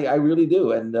know, I really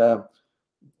do. And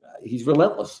he's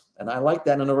relentless. And I like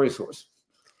that in a racehorse.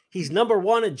 He's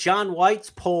 #1 in John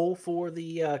White's poll for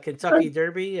the Kentucky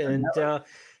Derby. And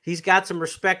he's got some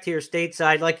respect here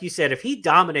stateside. Like you said, if he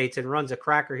dominates and runs a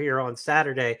cracker here on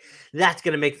Saturday, that's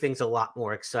going to make things a lot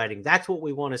more exciting. That's what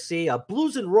we want to see. A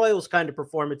Blues and Royals kind of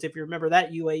performance. If you remember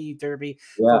that UAE Derby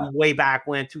from way back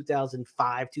when,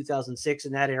 2005, 2006,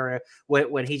 in that era,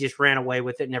 when he just ran away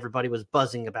with it and everybody was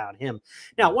buzzing about him.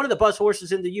 Now, one of the buzz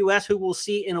horses in the U.S. who we'll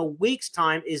see in a week's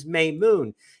time is May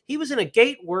Moon. He was in a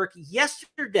gate work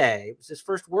yesterday. It was his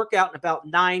first workout in about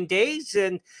 9 days.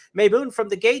 And May Moon from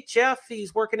the gate, Jeff,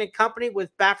 he's working in company with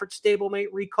Baffert stablemate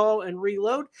Recall and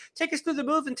Reload. Take us through the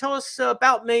move and tell us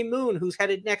about May Moon, who's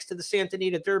headed next to the Santa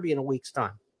Anita Derby in a week's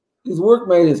time. His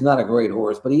workmate is not a great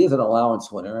horse, but he is an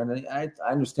allowance winner. And I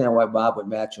understand why Bob would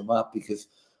match him up, because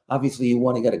obviously you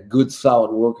want to get a good,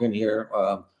 solid work in here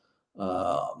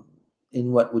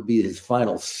in what would be his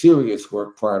final serious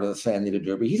work prior to the Santa Anita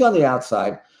Derby. He's on the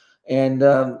outside. And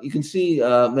you can see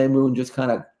May Moon just kind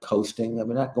of coasting. I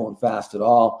mean, not going fast at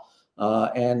all.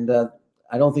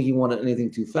 I don't think he wanted anything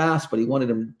too fast, but he wanted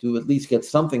him to at least get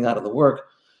something out of the work.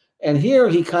 And here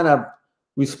he kind of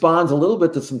responds a little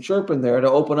bit to some chirping there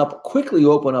to quickly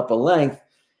open up a length.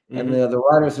 And the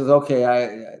rider says, okay,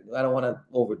 I don't want to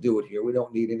overdo it here. We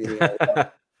don't need anything like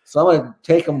that. So I'm going to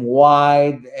take him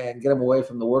wide and get him away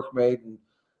from the workmate. And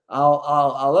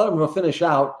I'll let him finish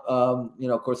out. You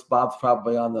know, of course, Bob's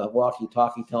probably on the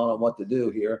walkie-talkie telling him what to do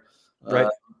here.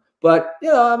 But, you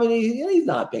know, I mean, he's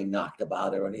not being knocked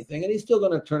about or anything, and he's still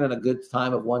going to turn in a good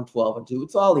time of 1:12.2.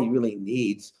 It's all he really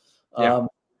needs. And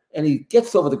he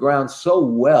gets over the ground so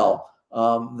well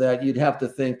that you'd have to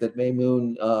think that May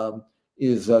Moon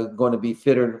is going to be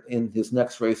fitter in his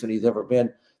next race than he's ever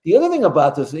been. The other thing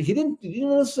about this, you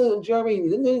notice, Jeremy, he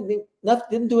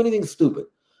didn't do anything stupid.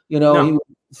 You know, he was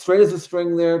straight as a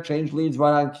string there, changed leads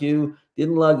right on cue,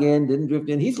 didn't lug in, didn't drift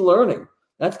in. He's learning.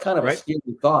 That's kind of a scary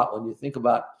thought when you think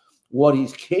about what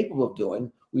he's capable of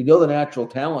doing. We know the natural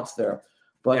talent's there,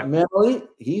 but mentally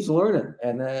he's learning,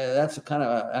 and that's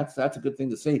a good thing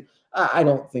to see. I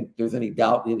don't think there's any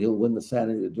doubt that he'll win the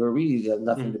Santa Anita Derby. He has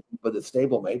nothing to do with his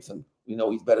stablemates, and we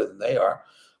know he's better than they are.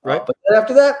 But then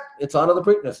after that, it's on to the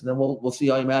Preakness, and then we'll see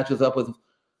how he matches up with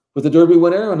the Derby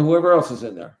winner and whoever else is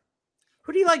in there.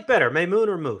 Who do you like better, May Moon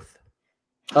or Muth?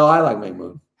 Oh, I like May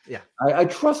Moon. Yeah, I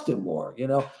trust him more, you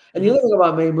know. And the other thing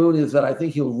about May Moon is that I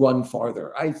think he'll run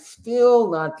farther. I'm still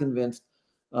not convinced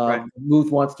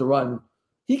Muth wants to run.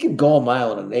 He can go a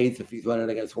mile and 1/8 if he's running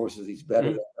against horses he's better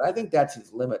than. I think that's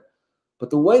his limit. But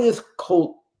the way this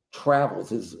colt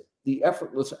travels is the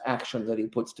effortless action that he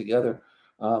puts together.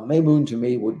 May Moon to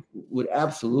me would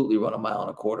absolutely run 1.25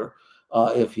 miles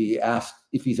if he's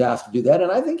asked to do that,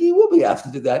 and I think he will be asked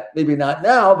to do that. Maybe not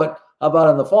now, but how about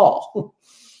in the fall?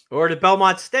 Or the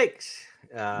Belmont Stakes.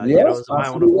 You know, it's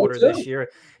 1.25 miles this year.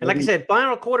 And like I said,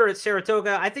 1.25 miles at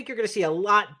Saratoga, I think you're going to see a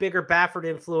lot bigger Baffert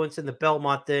influence in the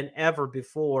Belmont than ever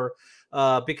before.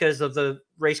 because of the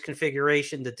race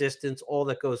configuration, the distance, all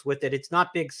that goes with it. It's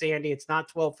not Big Sandy. It's not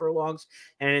 12 furlongs.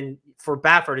 And for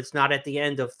Baffert, it's not at the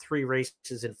end of 3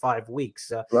 races in 5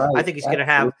 weeks. Right. I think he's going to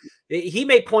have – he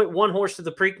may point one horse to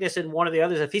the Preakness and one of the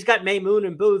others. If he's got May Moon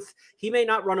and Booth, he may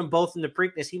not run them both in the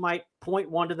Preakness. He might point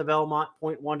one to the Belmont,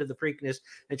 point one to the Preakness,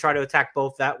 and try to attack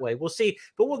both that way. We'll see.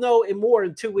 But we'll know more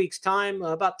in 2 weeks' time,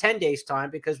 about 10 days'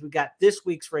 time, because we've got this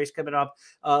week's race coming up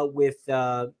with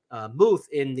Muth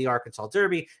in the Arkansas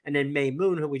Derby, and then May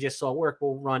Moon, who we just saw work,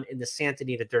 will run in the Santa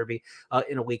Anita Derby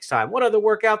in a week's time. One other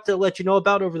workout to let you know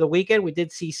about over the weekend, we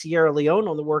did see Sierra Leone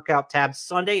on the workout tab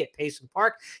Sunday at Payson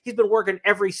Park. He's been working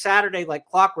every Saturday like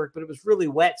clockwork, but it was really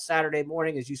wet Saturday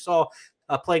morning, as you saw,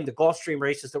 playing the Gulfstream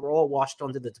races that were all washed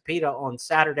onto the Tapeta on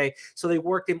Saturday. So they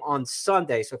worked him on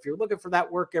Sunday. So if you're looking for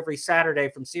that work every Saturday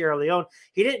from Sierra Leone,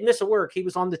 he didn't miss a work. He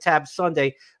was on the tab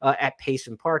Sunday at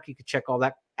Payson Park. You can check all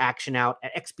that action out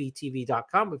at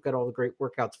xbtv.com. We've got all the great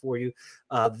workouts for you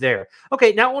there.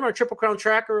 Okay, now on our Triple Crown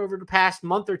tracker, over the past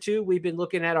month or two, we've been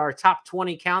looking at our top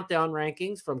 20 countdown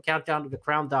rankings from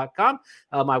countdowntothecrown.com,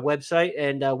 my website,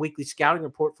 and weekly scouting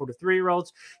report for the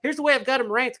 3-year-olds. Here's the way I've got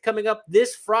them ranked coming up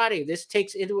this Friday. This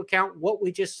takes into account what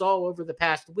we just saw over the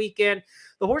past weekend.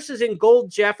 The horses in Gold,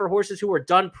 Jeff, are horses who are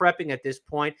done prepping at this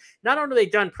point. Not only are they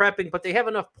done prepping, but they have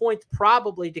enough points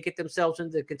probably to get themselves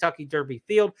into the Kentucky Derby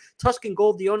field. Tuscan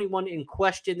Gold, the only one in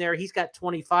question there. He's got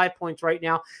 25 points right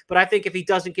now, but I think if he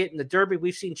doesn't get in the Derby,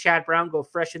 we've seen Chad Brown go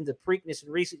fresh into Preakness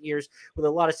in recent years with a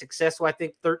lot of success, so I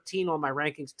think 13 on my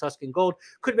rankings. Tuscan Gold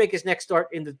could make his next start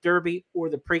in the Derby or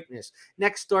the Preakness.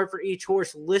 Next start for each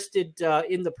horse listed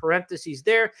in the parentheses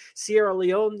there. Sierra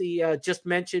Leone, the just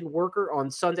mentioned worker on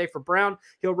Sunday for Brown.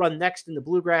 He'll run next in the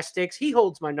Bluegrass Stakes. He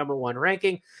holds my #1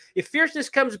 ranking. If Fierceness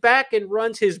comes back and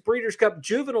runs his Breeders' Cup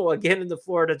Juvenile again in the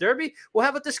Florida Derby, we'll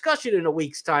have a discussion in a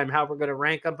week's time how we're going to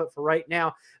rank him. But for right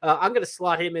now, I'm going to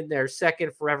slot him in there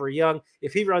second, Forever Young.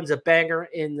 If he runs a banger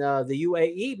in the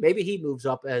UAE, maybe he moves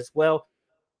up as well.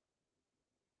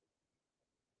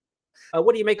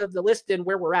 What do you make of the list and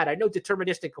where we're at? I know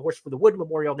Deterministic, horse for the Wood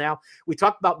Memorial now. We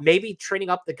talked about maybe training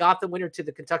up the Gotham winner to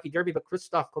the Kentucky Derby, but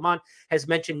Christophe Clement has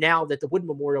mentioned now that the Wood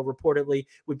Memorial reportedly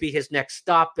would be his next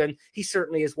stop, and he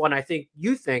certainly is one I think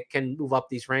you think can move up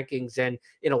these rankings and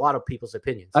in a lot of people's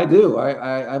opinions. I do.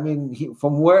 I mean,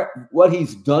 from what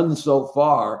he's done so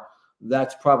far,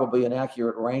 that's probably an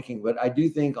accurate ranking. But I do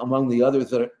think among the others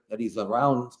that he's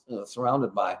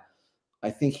surrounded by, I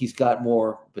think he's got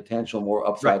more potential, more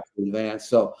upside to advance.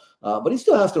 So, but he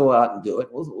still has to go out and do it.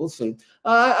 We'll see.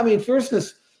 I mean,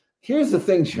 Fierceness. Here's the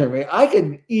thing, Jeremy. I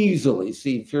could easily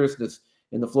see Fierceness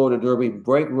in the Florida Derby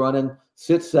break running,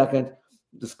 sit second,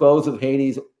 dispose of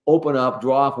Hades, open up,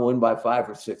 draw off, and win by 5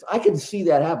 or 6. I can see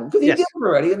that happen because he did it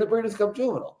already in the Breeders' Cup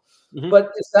Juvenile. Mm-hmm.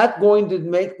 But is that going to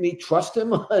make me trust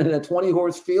him in a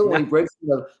 20-horse field when he breaks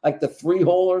like the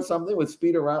 3-hole or something with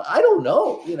speed around? I don't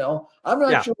know. You know, I'm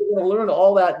not sure we're going to learn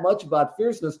all that much about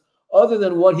Fierceness other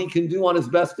than what he can do on his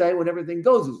best day when everything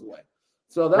goes his way.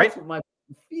 So that's what my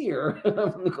fear.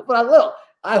 But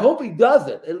I hope he does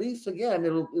it. At least again,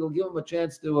 it'll give him a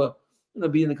chance to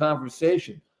be in the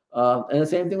conversation. And the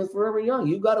same thing with Forever Young.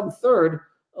 You got him third,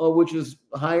 which is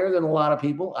higher than a lot of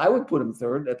people. I would put him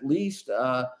third at least.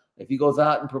 If he goes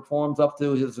out and performs up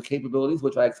to his capabilities,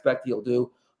 which I expect he'll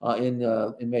do in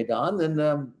Maidan, then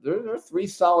there are 3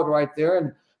 solid right there.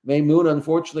 And May Moon,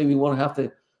 unfortunately, we won't have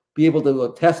to be able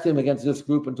to test him against this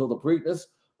group until the Preakness.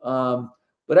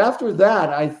 But after that,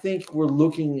 I think we're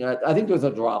looking at. I think there's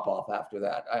a drop off after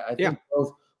that. I think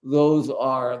those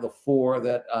are the 4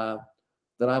 that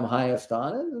I'm highest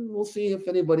on, and we'll see if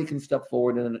anybody can step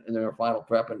forward in their final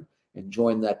prep and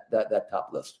join that top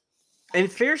list. And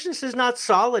Fierceness is not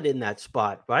solid in that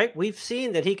spot, right? We've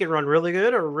seen that he can run really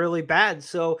good or really bad.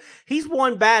 So he's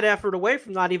one bad effort away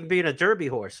from not even being a Derby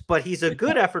horse, but he's a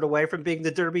good effort away from being the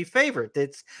Derby favorite.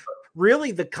 It's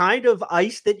really the kind of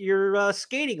ice that you're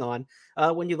skating on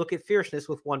when you look at Fierceness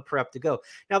with 1 prep to go.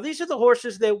 Now, these are the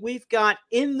horses that we've got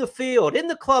in the field, in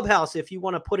the clubhouse, if you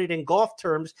want to put it in golf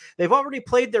terms. They've already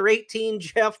played their 18,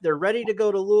 Jeff. They're ready to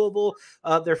go to Louisville.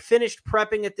 They're finished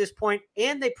prepping at this point,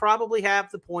 and they probably have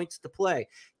the points to play.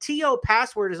 T.O.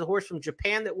 Password is a horse from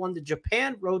Japan that won the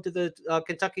Japan Road to the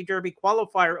Kentucky Derby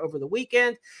qualifier over the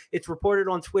weekend. It's reported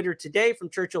on Twitter today from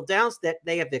Churchill Downs that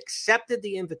they have accepted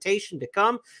the invitation to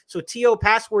come. So So T.O.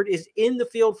 Password is in the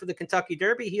field for the Kentucky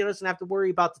Derby. He doesn't have to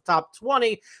worry about the top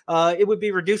 20. It would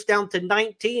be reduced down to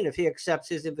 19 if he accepts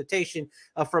his invitation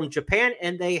from Japan,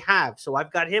 and they have. So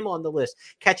I've got him on the list.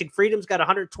 Catching Freedom's got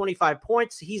 125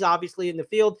 points. He's obviously in the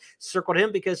field. Circled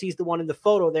him because he's the one in the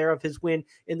photo there of his win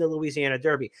in the Louisiana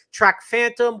Derby. Track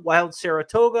Phantom, Wild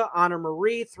Saratoga, Honor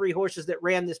Marie, 3 horses that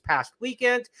ran this past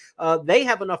weekend. They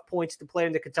have enough points to play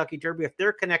in the Kentucky Derby if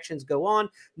their connections go on.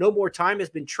 No More Time has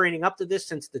been training up to this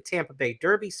since the Tampa Bay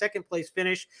Derby. Second place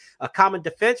finish. A Common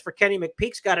Defense for Kenny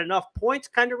McPeek's got enough points.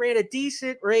 Kind of ran a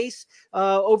decent race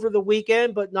over the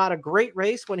weekend, but not a great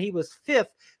race when he was 5th.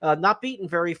 Not beaten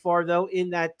very far, though, in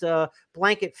that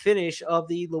blanket finish of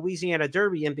the Louisiana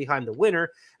Derby in behind the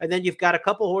winner. And then you've got a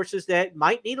couple horses that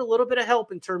might need a little bit of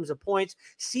help in terms of points.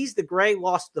 Seize the Gray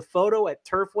lost the photo at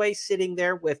Turfway, sitting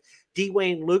there with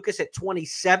Dwayne Lucas at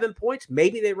 27 points.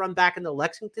 Maybe they run back into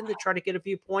Lexington to try to get a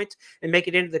few points and make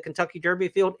it into the Kentucky Derby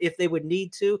field if they would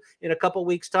need to in a couple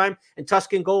weeks' time. And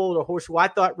Tuscan Gold, a horse who I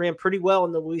thought ran pretty well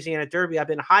in the Louisiana Derby. I've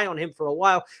been high on him for a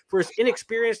while. For as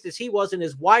inexperienced as he was and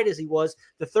as wide as he was,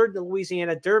 the third in the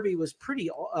Louisiana Derby was pretty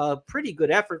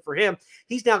good effort for him.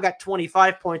 He's now got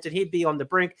 25 points, and he'd be on the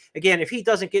brink. Again, if he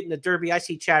doesn't get in the Derby, I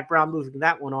see Chad Brown moving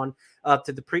that one on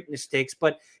to the Preakness Stakes.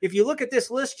 But if you look at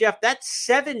this list, Jeff, that's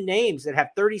 7 names that have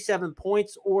 37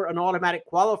 points or an automatic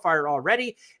qualifier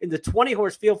already in the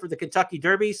 20-horse field for the Kentucky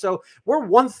Derby. So we're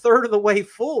 1/3 of the way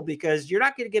full because you're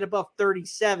not going to get above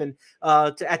 37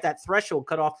 at that threshold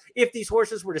cutoff. If these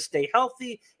horses were to stay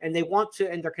healthy and they want to,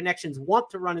 and their connections want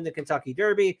to run in the Kentucky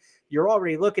Derby, you're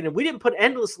already looking. And we didn't put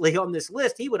Endlessly on this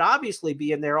list. He would obviously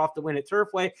be in there off the win at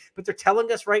Turfway, but they're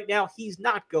telling us right now he's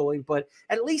not going. But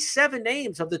at least 7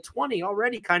 names of the 20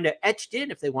 already kind of etched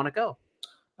in if they want to go.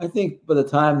 I think by the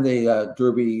time the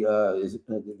Derby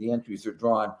the entries are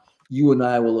drawn, you and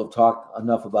I will have talked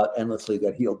enough about Endlessly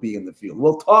that he'll be in the field.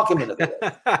 We'll talk him into this.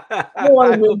 I don't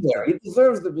want him in there. He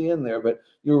deserves to be in there. But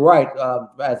you're right.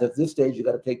 As at this stage, you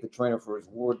got to take the trainer for his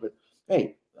word. But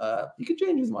hey, he can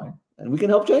change his mind, and we can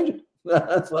help change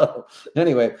it. So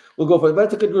anyway, we'll go for it.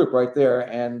 That's a good group right there.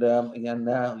 And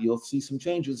again, you'll see some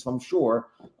changes, I'm sure,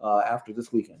 after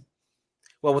this weekend.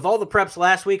 Well, with all the preps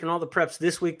last week and all the preps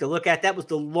this week to look at, that was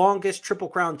the longest Triple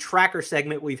Crown tracker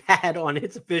segment we've had on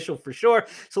It's Official for sure.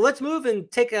 So let's move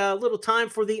and take a little time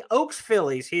for the Oaks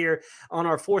fillies here on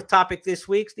our 4th topic this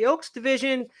week. The Oaks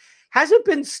division hasn't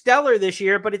been stellar this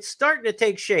year, but it's starting to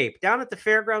take shape. Down at the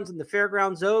Fairgrounds and the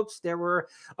Fairgrounds Oaks, there were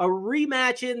a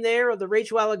rematch in there of the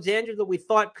Rachel Alexander that we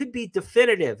thought could be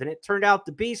definitive, and it turned out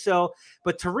to be so.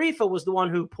 But Tarifa was the one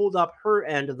who pulled up her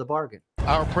end of the bargain.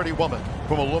 Our Pretty Woman,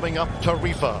 from a looming up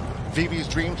Tarifa. Vivi's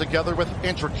Dream together with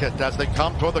Intricate as they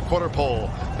come toward the quarter pole.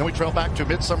 Then we trail back to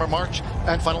Midsummer March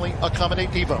and finally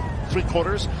Accommodate Diva.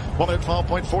 3/4, 1 minute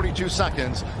 12.42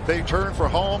 seconds. They turn for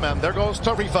home and there goes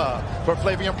Tarifa. For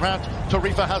Flavian Pratt,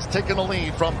 Tarifa has taken a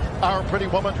lead from Our Pretty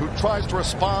Woman who tries to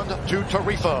respond to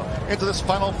Tarifa into this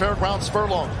final Fairgrounds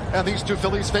furlong. And these two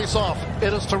fillies face off.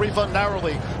 It is Tarifa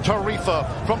narrowly.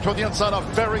 Tarifa from toward the inside of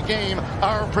Very Game.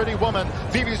 Our Pretty Woman.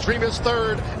 Vivi's Dream is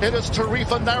 3rd. It is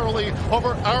Tarifa narrowly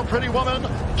over Our Pretty Woman.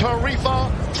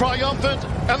 Tarifa triumphant,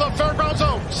 and the Fairgrounds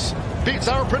Oaks beats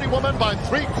Our Pretty Woman by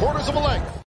 3/4 of a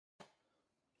length.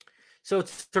 So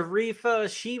Tarifa,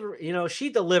 she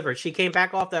delivered. She came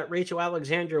back off that Rachel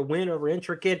Alexander win over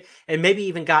Intricate and maybe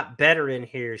even got better in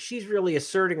here. She's really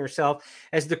asserting herself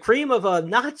as the cream of a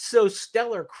not so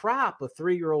stellar crop of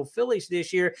 3-year-old fillies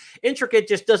this year. Intricate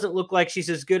just doesn't look like she's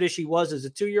as good as she was as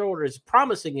a 2-year-old or as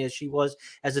promising as she was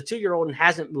as a 2-year-old and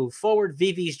hasn't moved forward.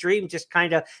 Vivi's Dream just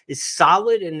kind of is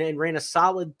solid and ran a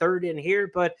solid 3rd in here.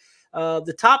 But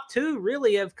the top 2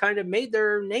 really have kind of made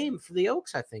their name for the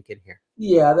Oaks, I think, in here.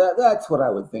 Yeah, that's what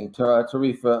I would think.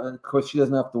 Tarifa, and of course, she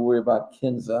doesn't have to worry about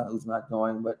Kinza, who's not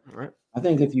going. But right. I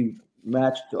think if you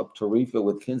matched up Tarifa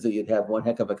with Kinza, you'd have one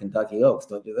heck of a Kentucky Oaks,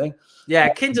 don't you think?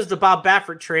 Yeah, Kinza's the Bob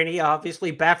Baffert trainee.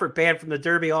 Obviously, Baffert banned from the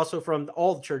Derby, also from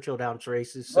all the Churchill Downs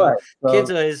races. So, right.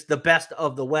 Kinza is the best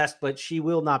of the West, but she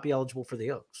will not be eligible for the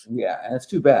Oaks. Yeah, and it's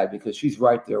too bad because she's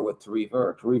right there with Tarifa,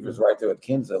 or Tarifa's right there with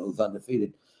Kinza, who's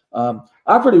undefeated.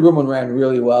 Our Pretty Woman ran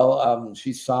really well.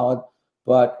 She's solid,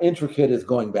 but Intricate is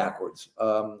going backwards.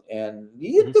 And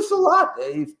you get this a lot.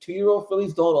 2-year-old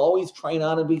fillies don't always train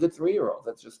on and be good 3-year-olds.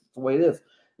 That's just the way it is.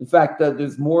 In fact,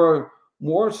 there's more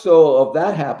so of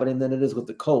that happening than it is with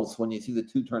the colts when you see the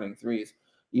 2 turning 3s,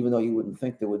 even though you wouldn't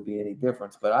think there would be any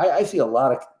difference. But I see a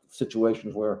lot of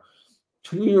situations where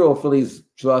 2-year-old fillies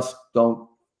just don't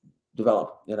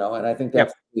develop, and I think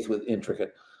that's the case with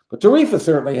Intricate. But Tarifa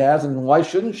certainly has, and why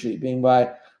shouldn't she? Being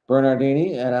by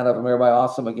Bernardini and out of a mare by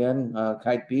Awesome again,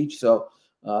 Kite Beach. So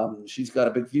She's got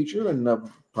a big future and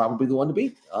probably the one to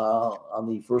beat on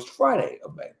the first Friday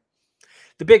of May.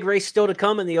 The big race still to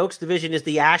come in the Oaks division is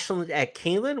the Ashland at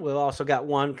Keeneland. We've also got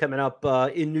one coming up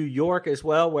in New York as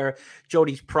well, where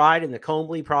Jody's Pride and the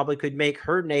Combley probably could make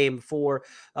her name for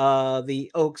the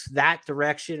Oaks that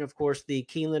direction. Of course, the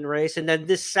Keeneland race. And then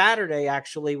this Saturday,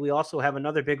 actually, we also have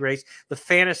another big race, the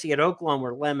Fantasy at Oaklawn,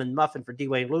 where Lemon Muffin for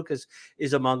Dwayne Lucas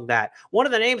is among that. One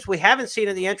of the names we haven't seen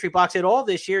in the entry box at all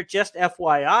this year, just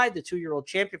FYI, the 2-year-old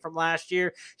champion from last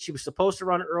year. She was supposed to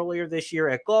run earlier this year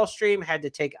at Gulfstream, had to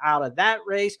take out of that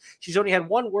race. She's only had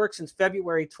one work since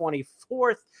February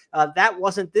 24th. That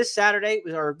wasn't this Saturday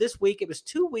or this week. It was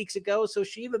 2 weeks ago, so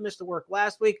she even missed the work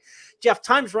last week. Jeff,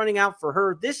 time's running out for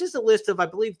her. This is a list of, I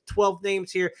believe, 12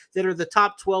 names here that are the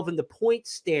top 12 in the point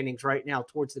standings right now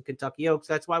towards the Kentucky Oaks.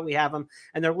 That's why we have them,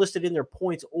 and they're listed in their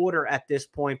points order at this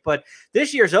point. But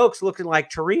this year's Oaks looking like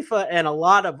Tarifa and a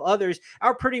lot of others.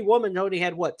 Our Pretty Woman only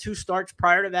had, 2 starts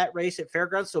prior to that race at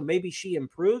Fairgrounds, so maybe she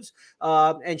improves,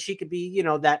 and she could be,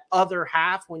 that other half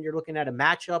when you're looking at a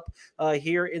matchup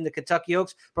here in the Kentucky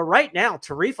Oaks. But right now,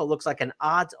 Tarifa looks like an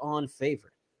odds-on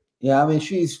favorite. Yeah, I mean,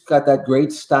 she's got that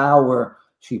great style where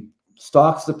she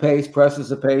stalks the pace, presses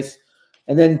the pace,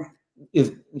 and then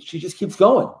she just keeps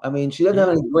going. I mean, she doesn't have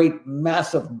any great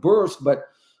massive burst, but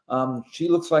she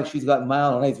looks like she's got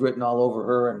mile and eighth written all over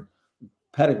her. And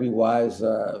pedigree-wise,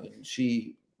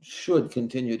 she should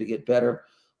continue to get better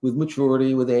with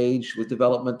maturity, with age, with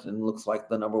development, and looks like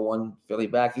the #1 filly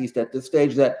back east at this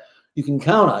stage that you can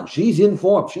count on. She's in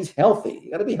form. She's healthy.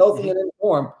 You got to be healthy and in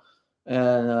form.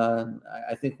 And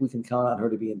I think we can count on her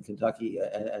to be in Kentucky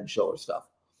and show her stuff.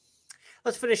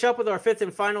 Let's finish up with our fifth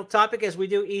and final topic, as we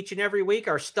do each and every week,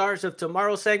 our Stars of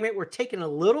Tomorrow segment. We're taking a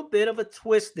little bit of a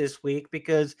twist this week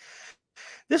because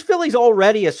this filly's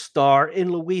already a star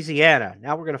in Louisiana.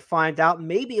 Now we're going to find out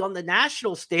maybe on the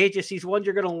national stage if she's one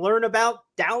you're going to learn about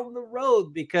down the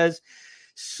road, because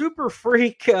Super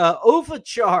Freak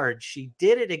Overcharge, she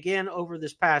did it again over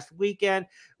this past weekend,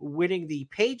 winning the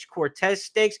Paige Cortez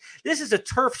Stakes. This is a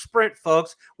turf sprint,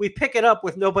 folks. We pick it up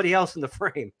with nobody else in the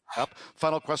frame. Up.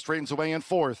 Final Quest straightens away in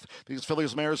fourth. These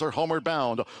fillies mares are homeward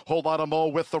bound. Whole lot of Mo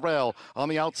with the rail. On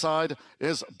the outside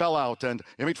is Bell Out, and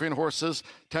in between horses,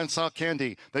 Tensaw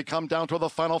Candy. They come down to the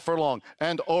final furlong,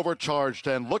 and Overcharged,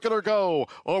 and look at her go.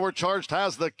 Overcharged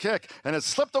has the kick, and it's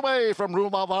slipped away from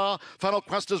Roulala. Final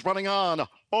Quest is running on.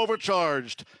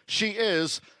 Overcharged. She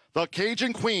is the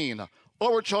Cajun Queen.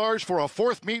 Overcharged for a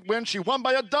fourth meet win. She won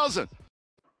by a dozen.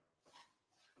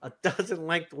 A dozen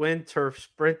length win, turf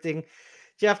sprinting.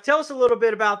 Jeff, tell us a little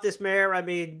bit about this mare. I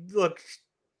mean, look,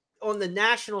 on the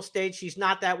national stage, she's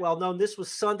not that well known. This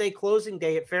was Sunday closing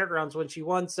day at Fairgrounds when she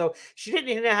won, so she didn't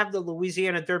even have the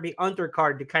Louisiana Derby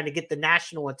undercard to kind of get the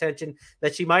national attention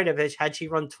that she might have had she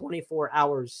run 24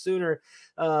 hours sooner.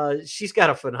 She's got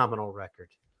a phenomenal record.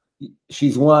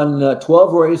 She's won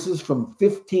 12 races from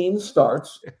 15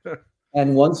 starts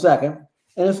and 1 second.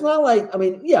 And it's not like, I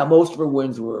mean, yeah, most of her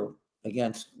wins were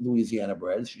against Louisiana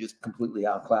breds. She just completely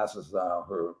outclasses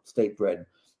her state bred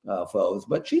foes.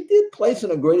 But she did place in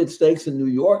a graded stakes in New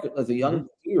York as a young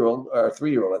 2-year-old or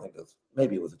 3-year-old, I think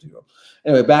maybe it was a 2-year-old.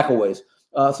 Anyway, back a ways.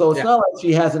 So it's not like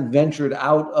she hasn't ventured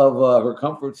out of her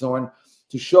comfort zone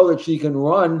to show that she can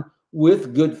run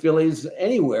with good fillies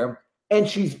anywhere. And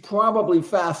she's probably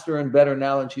faster and better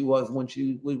now than she was when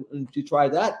she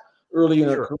tried that early in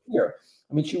her career.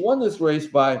 I mean, she won this race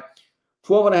by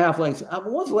 12.5 lengths.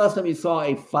 When was the last time you saw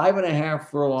a 5.5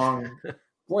 furlong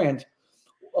sprint?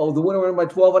 Oh, the winner went by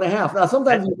 12.5. Now,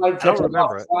 sometimes you might catch a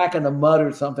track in the mud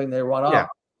or something. They run off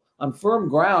on firm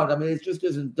ground. I mean, it just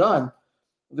isn't done.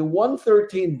 The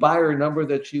 113 buyer number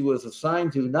that she was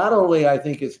assigned to, not only I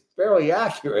think is fairly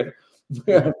accurate,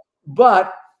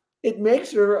 but it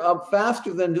makes her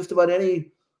faster than just about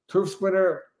any turf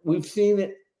sprinter we've seen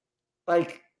it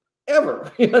like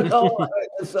ever.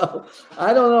 So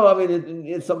I don't know. I mean,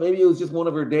 maybe it was just one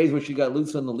of her days where she got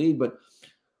loose in the lead, but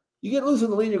you get loose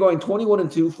in the lead, you're going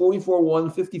 21-2,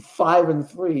 44-1,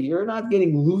 55-3. You're not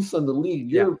getting loose on the lead.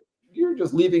 You're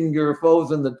just leaving your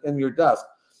foes in your dust.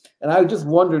 And I just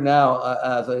wonder now,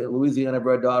 as a Louisiana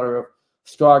bred daughter of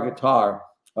Star Guitar,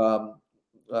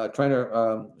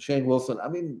 trainer Shane Wilson, I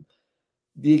mean,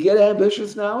 do you get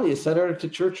ambitious now? You send her to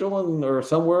Churchill or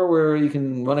somewhere where you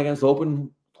can run against open?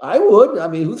 I would. I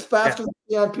mean, who's faster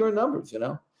than on pure numbers,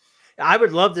 I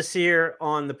would love to see her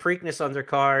on the Preakness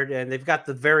undercard, and they've got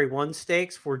the very one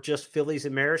stakes for just fillies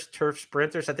and mares, turf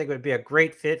sprinters. I think it would be a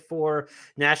great fit for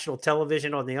national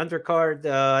television on the undercard.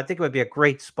 I think it would be a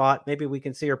great spot. Maybe we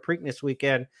can see her Preakness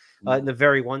weekend in the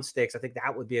very one stakes. I think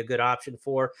that would be a good option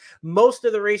for most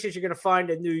of the races you're going to find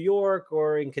in New York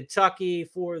or in Kentucky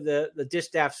for the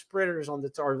distaff sprinters on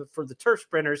the or for the turf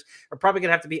sprinters are probably going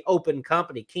to have to be open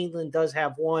company. Keeneland does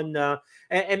have one,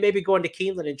 and maybe going to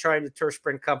Keeneland and trying the turf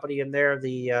sprint company in there.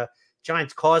 The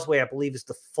Giants Causeway, I believe, is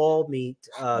the fall meet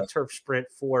turf sprint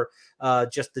for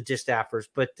just the distaffers,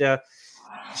 but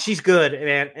she's good,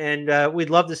 man, and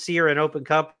we'd love to see her in open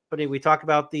company. We talk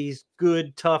about these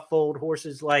good, tough old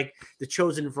horses like the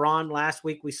Chosen Vron last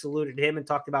week. We saluted him and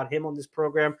talked about him on this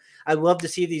program. I love to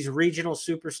see these regional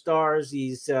superstars,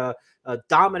 these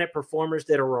dominant performers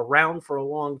that are around for a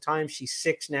long time. She's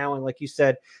 6 now, and like you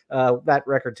said, that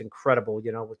record's incredible,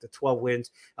 you know, with the 12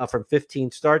 wins from 15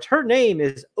 starts. Her name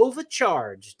is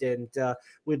Overcharged, and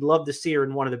we'd love to see her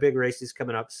in one of the big races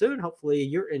coming up soon. Hopefully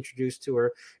you're introduced to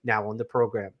her now on the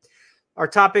program. Our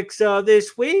topics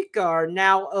this week are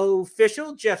now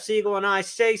official. Jeff Siegel and I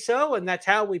say so, and that's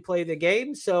how we play the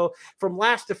game. So from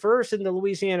last to first in the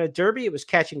Louisiana Derby, it was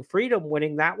Catching Freedom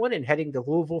winning that one and heading to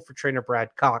Louisville for trainer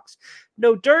Brad Cox.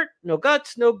 No dirt, no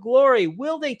guts, no glory.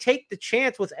 Will they take the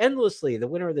chance with Endlessly? The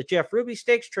winner of the Jeff Ruby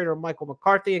Stakes, trainer Michael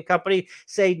McCarthy and company,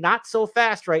 say not so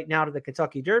fast right now to the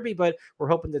Kentucky Derby, but we're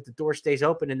hoping that the door stays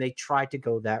open and they try to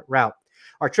go that route.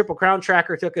 Our Triple Crown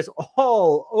tracker took us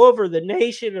all over the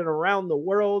nation and around the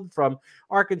world, from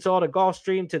Arkansas to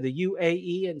Gulfstream to the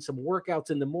UAE, and some workouts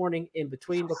in the morning in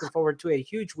between. Looking forward to a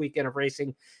huge weekend of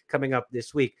racing coming up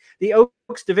this week. The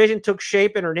Oaks division took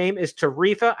shape, and her name is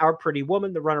Tarifa, Our Pretty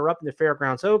Woman, the runner-up in the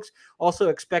Fairgrounds Oaks. Also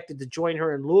expected to join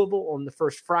her in Louisville on the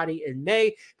first Friday in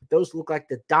May. But those look like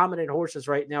the dominant horses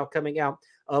right now coming out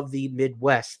of the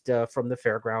Midwest from the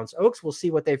Fairgrounds Oaks. We'll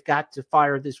see what they've got to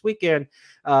fire this weekend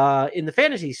in the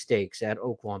Fantasy Stakes at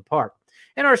Oaklawn Park.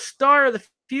 And our star of the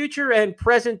future and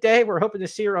present day, we're hoping to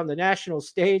see her on the national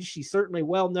stage. She's certainly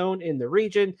well known in the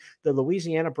region, the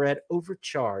Louisiana-bred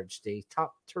Overcharged, a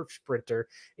top turf sprinter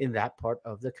in that part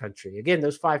of the country. Again,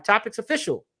 those 5 topics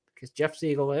official because Jeff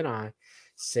Siegel and I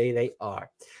say they are.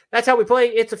 That's how we play.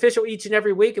 It's official each and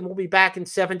every week, and we'll be back in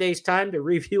 7 days' time to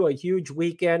review a huge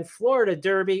weekend. Florida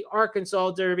Derby,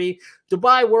 Arkansas Derby,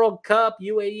 Dubai World Cup,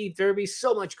 UAE Derby.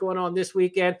 So much going on this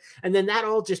weekend. And then that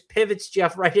all just pivots,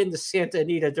 Jeff, right into Santa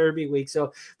Anita Derby week.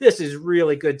 So this is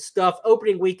really good stuff.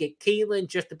 Opening week at Keeneland,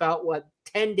 just about,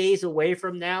 10 days away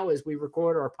from now as we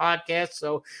record our podcast.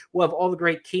 So we'll have all the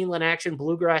great Keeneland action,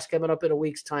 Bluegrass coming up in a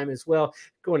week's time as well.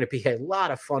 Going to be a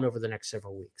lot of fun over the next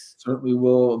several weeks. Certainly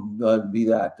will be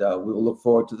that. We will look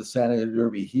forward to the Santa Anita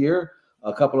Derby here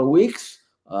a couple of weeks.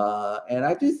 And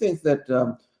I do think that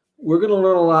we're going to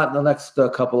learn a lot in the next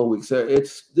couple of weeks.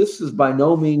 This is by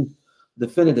no means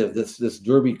definitive, this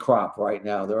Derby crop right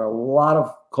now. There are a lot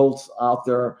of colts out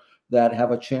there that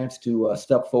have a chance to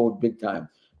step forward big time.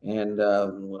 And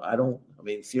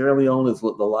Sierra Leone is the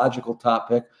logical top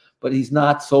pick, but he's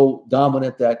not so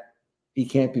dominant that he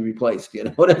can't be replaced. You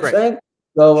know what I'm saying?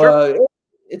 So sure.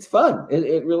 It's fun.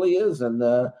 It really is. And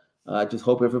I just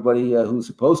hope everybody who's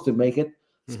supposed to make it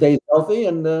stays healthy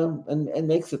and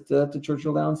makes it to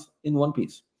Churchill Downs in one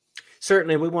piece.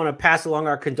 Certainly, we want to pass along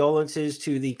our condolences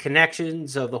to the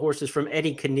connections of the horses from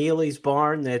Eddie Keneally's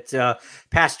barn that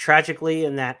passed tragically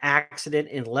in that accident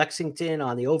in Lexington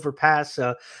on the overpass.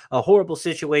 A horrible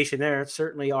situation there.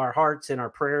 Certainly, our hearts and our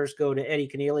prayers go to Eddie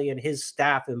Keneally and his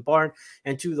staff and barn,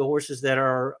 and to the horses that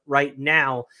are right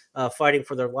now fighting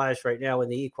for their lives right now in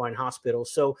the equine hospital.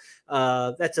 So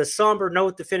that's a somber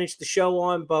note to finish the show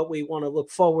on, but we want to look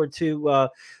forward to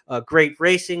great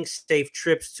racing, safe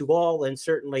trips to all, and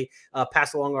certainly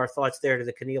pass along our thoughts there to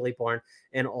the Keneally barn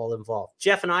and all involved.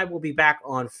 Jeff and I will be back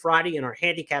on Friday in our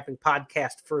handicapping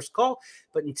podcast First Call.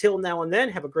 But until now and then,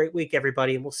 have a great week,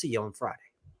 everybody, and we'll see you on Friday.